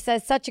on. She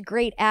says, such a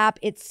great app.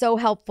 It's so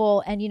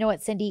helpful. And you know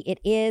what, Cindy? It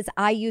is.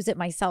 I use it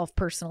myself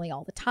personally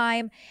all the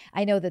time.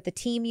 I know that the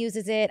team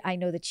uses it. I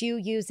know that you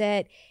use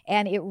it.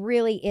 And it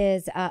really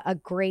is a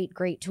great,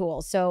 great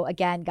tool. So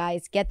again,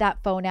 guys, get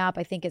that phone app.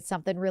 I think it's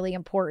something really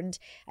important.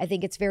 I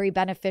think it's very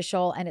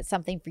beneficial and it's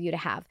something for you to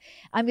have.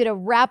 I'm going to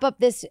wrap up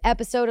this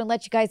episode and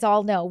let you guys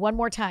all know one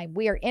more time.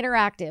 We are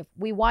interactive.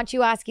 We want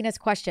you asking us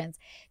questions.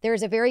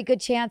 There's a very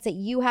good chance that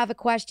you have a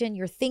question.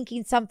 You're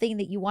thinking something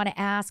that you want to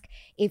ask.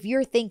 If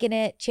you're thinking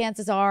it,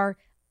 chances are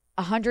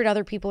 100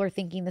 other people are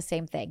thinking the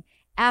same thing.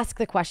 Ask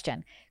the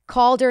question.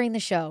 Call during the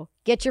show.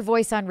 Get your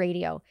voice on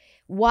radio.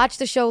 Watch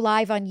the show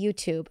live on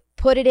YouTube.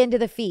 Put it into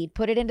the feed.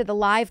 Put it into the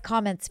live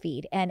comments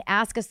feed and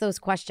ask us those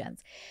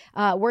questions.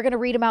 We're going to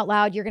read them out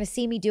loud. You're going to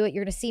see me do it.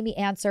 You're going to see me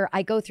answer.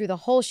 I go through the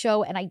whole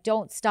show and I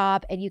don't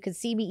stop. And you can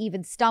see me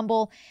even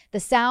stumble.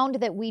 The sound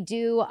that we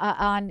do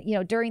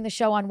during the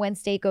show on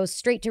Wednesday goes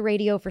straight to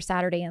radio for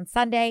Saturday and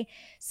Sunday.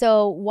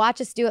 So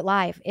watch us do it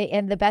live.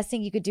 And the best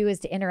thing you could do is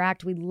to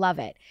interact. We love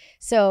it.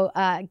 So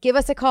give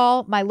us a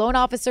call. My loan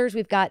officers,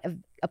 we've got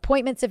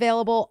appointments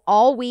available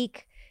all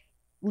week.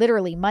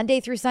 Literally Monday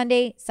through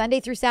Sunday, Sunday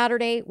through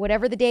Saturday,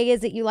 whatever the day is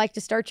that you like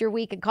to start your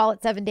week and call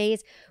it 7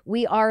 days,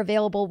 we are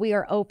available. We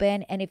are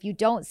open. And if you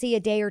don't see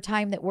a day or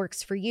time that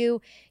works for you,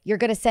 you're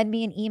going to send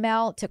me an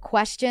email to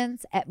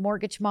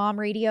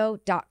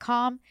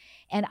questions@mortgagemomradio.com.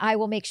 And I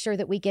will make sure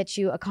that we get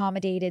you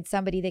accommodated,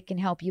 somebody that can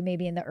help you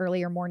maybe in the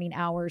earlier morning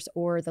hours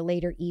or the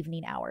later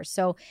evening hours.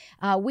 So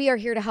we are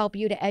here to help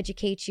you, to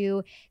educate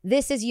you.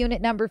 This is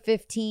unit number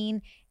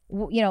 15.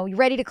 You're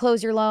ready to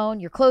close your loan,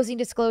 your closing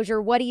disclosure.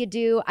 What do you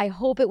do? I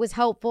hope it was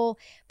helpful.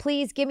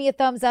 Please give me a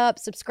thumbs up,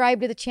 subscribe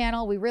to the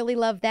channel. We really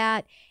love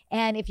that.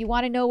 And if you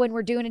want to know when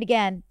we're doing it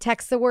again,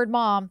 text the word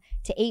mom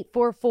to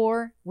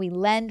 844. We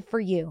lend for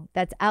you.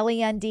 That's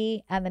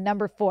LEND and the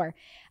number 4.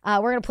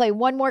 We're going to play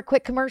one more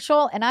quick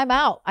commercial and I'm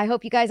out. I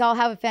hope you guys all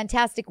have a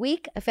fantastic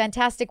week, a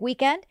fantastic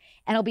weekend,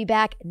 and I'll be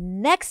back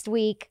next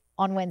week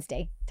on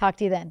Wednesday. Talk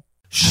to you then.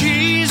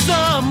 She's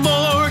the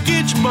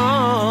mortgage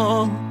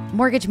mom.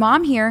 Mortgage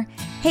Mom here.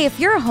 Hey, if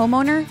you're a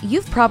homeowner,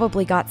 you've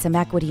probably got some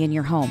equity in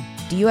your home.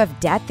 Do you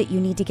have debt that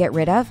you need to get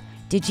rid of?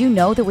 Did you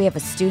know that we have a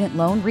student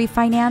loan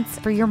refinance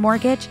for your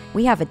mortgage?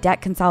 We have a debt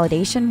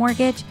consolidation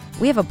mortgage.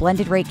 We have a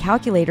blended rate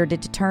calculator to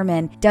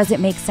determine, does it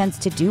make sense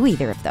to do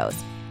either of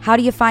those? How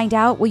do you find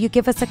out? Well, you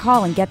give us a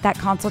call and get that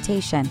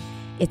consultation.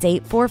 It's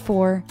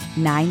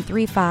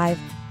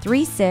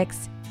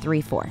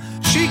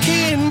 844-935-3634. She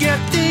can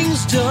get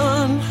things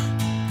done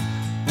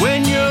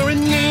when you're in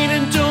need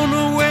and don't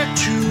know where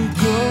to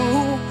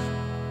go.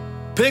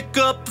 Pick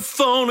up the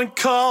phone and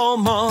call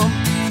mom.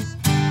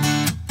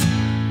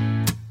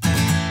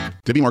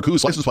 Debbie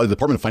Marcoux, licensed by the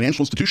Department of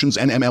Financial Institutions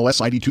and MLS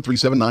ID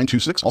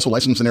 237926. Also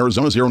licensed in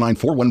Arizona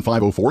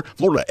 0941504,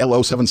 Florida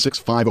LO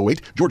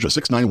 76508, Georgia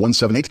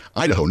 69178,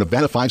 Idaho,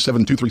 Nevada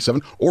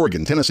 57237,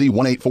 Oregon, Tennessee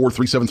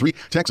 184373,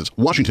 Texas,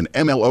 Washington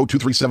MLO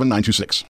 237926.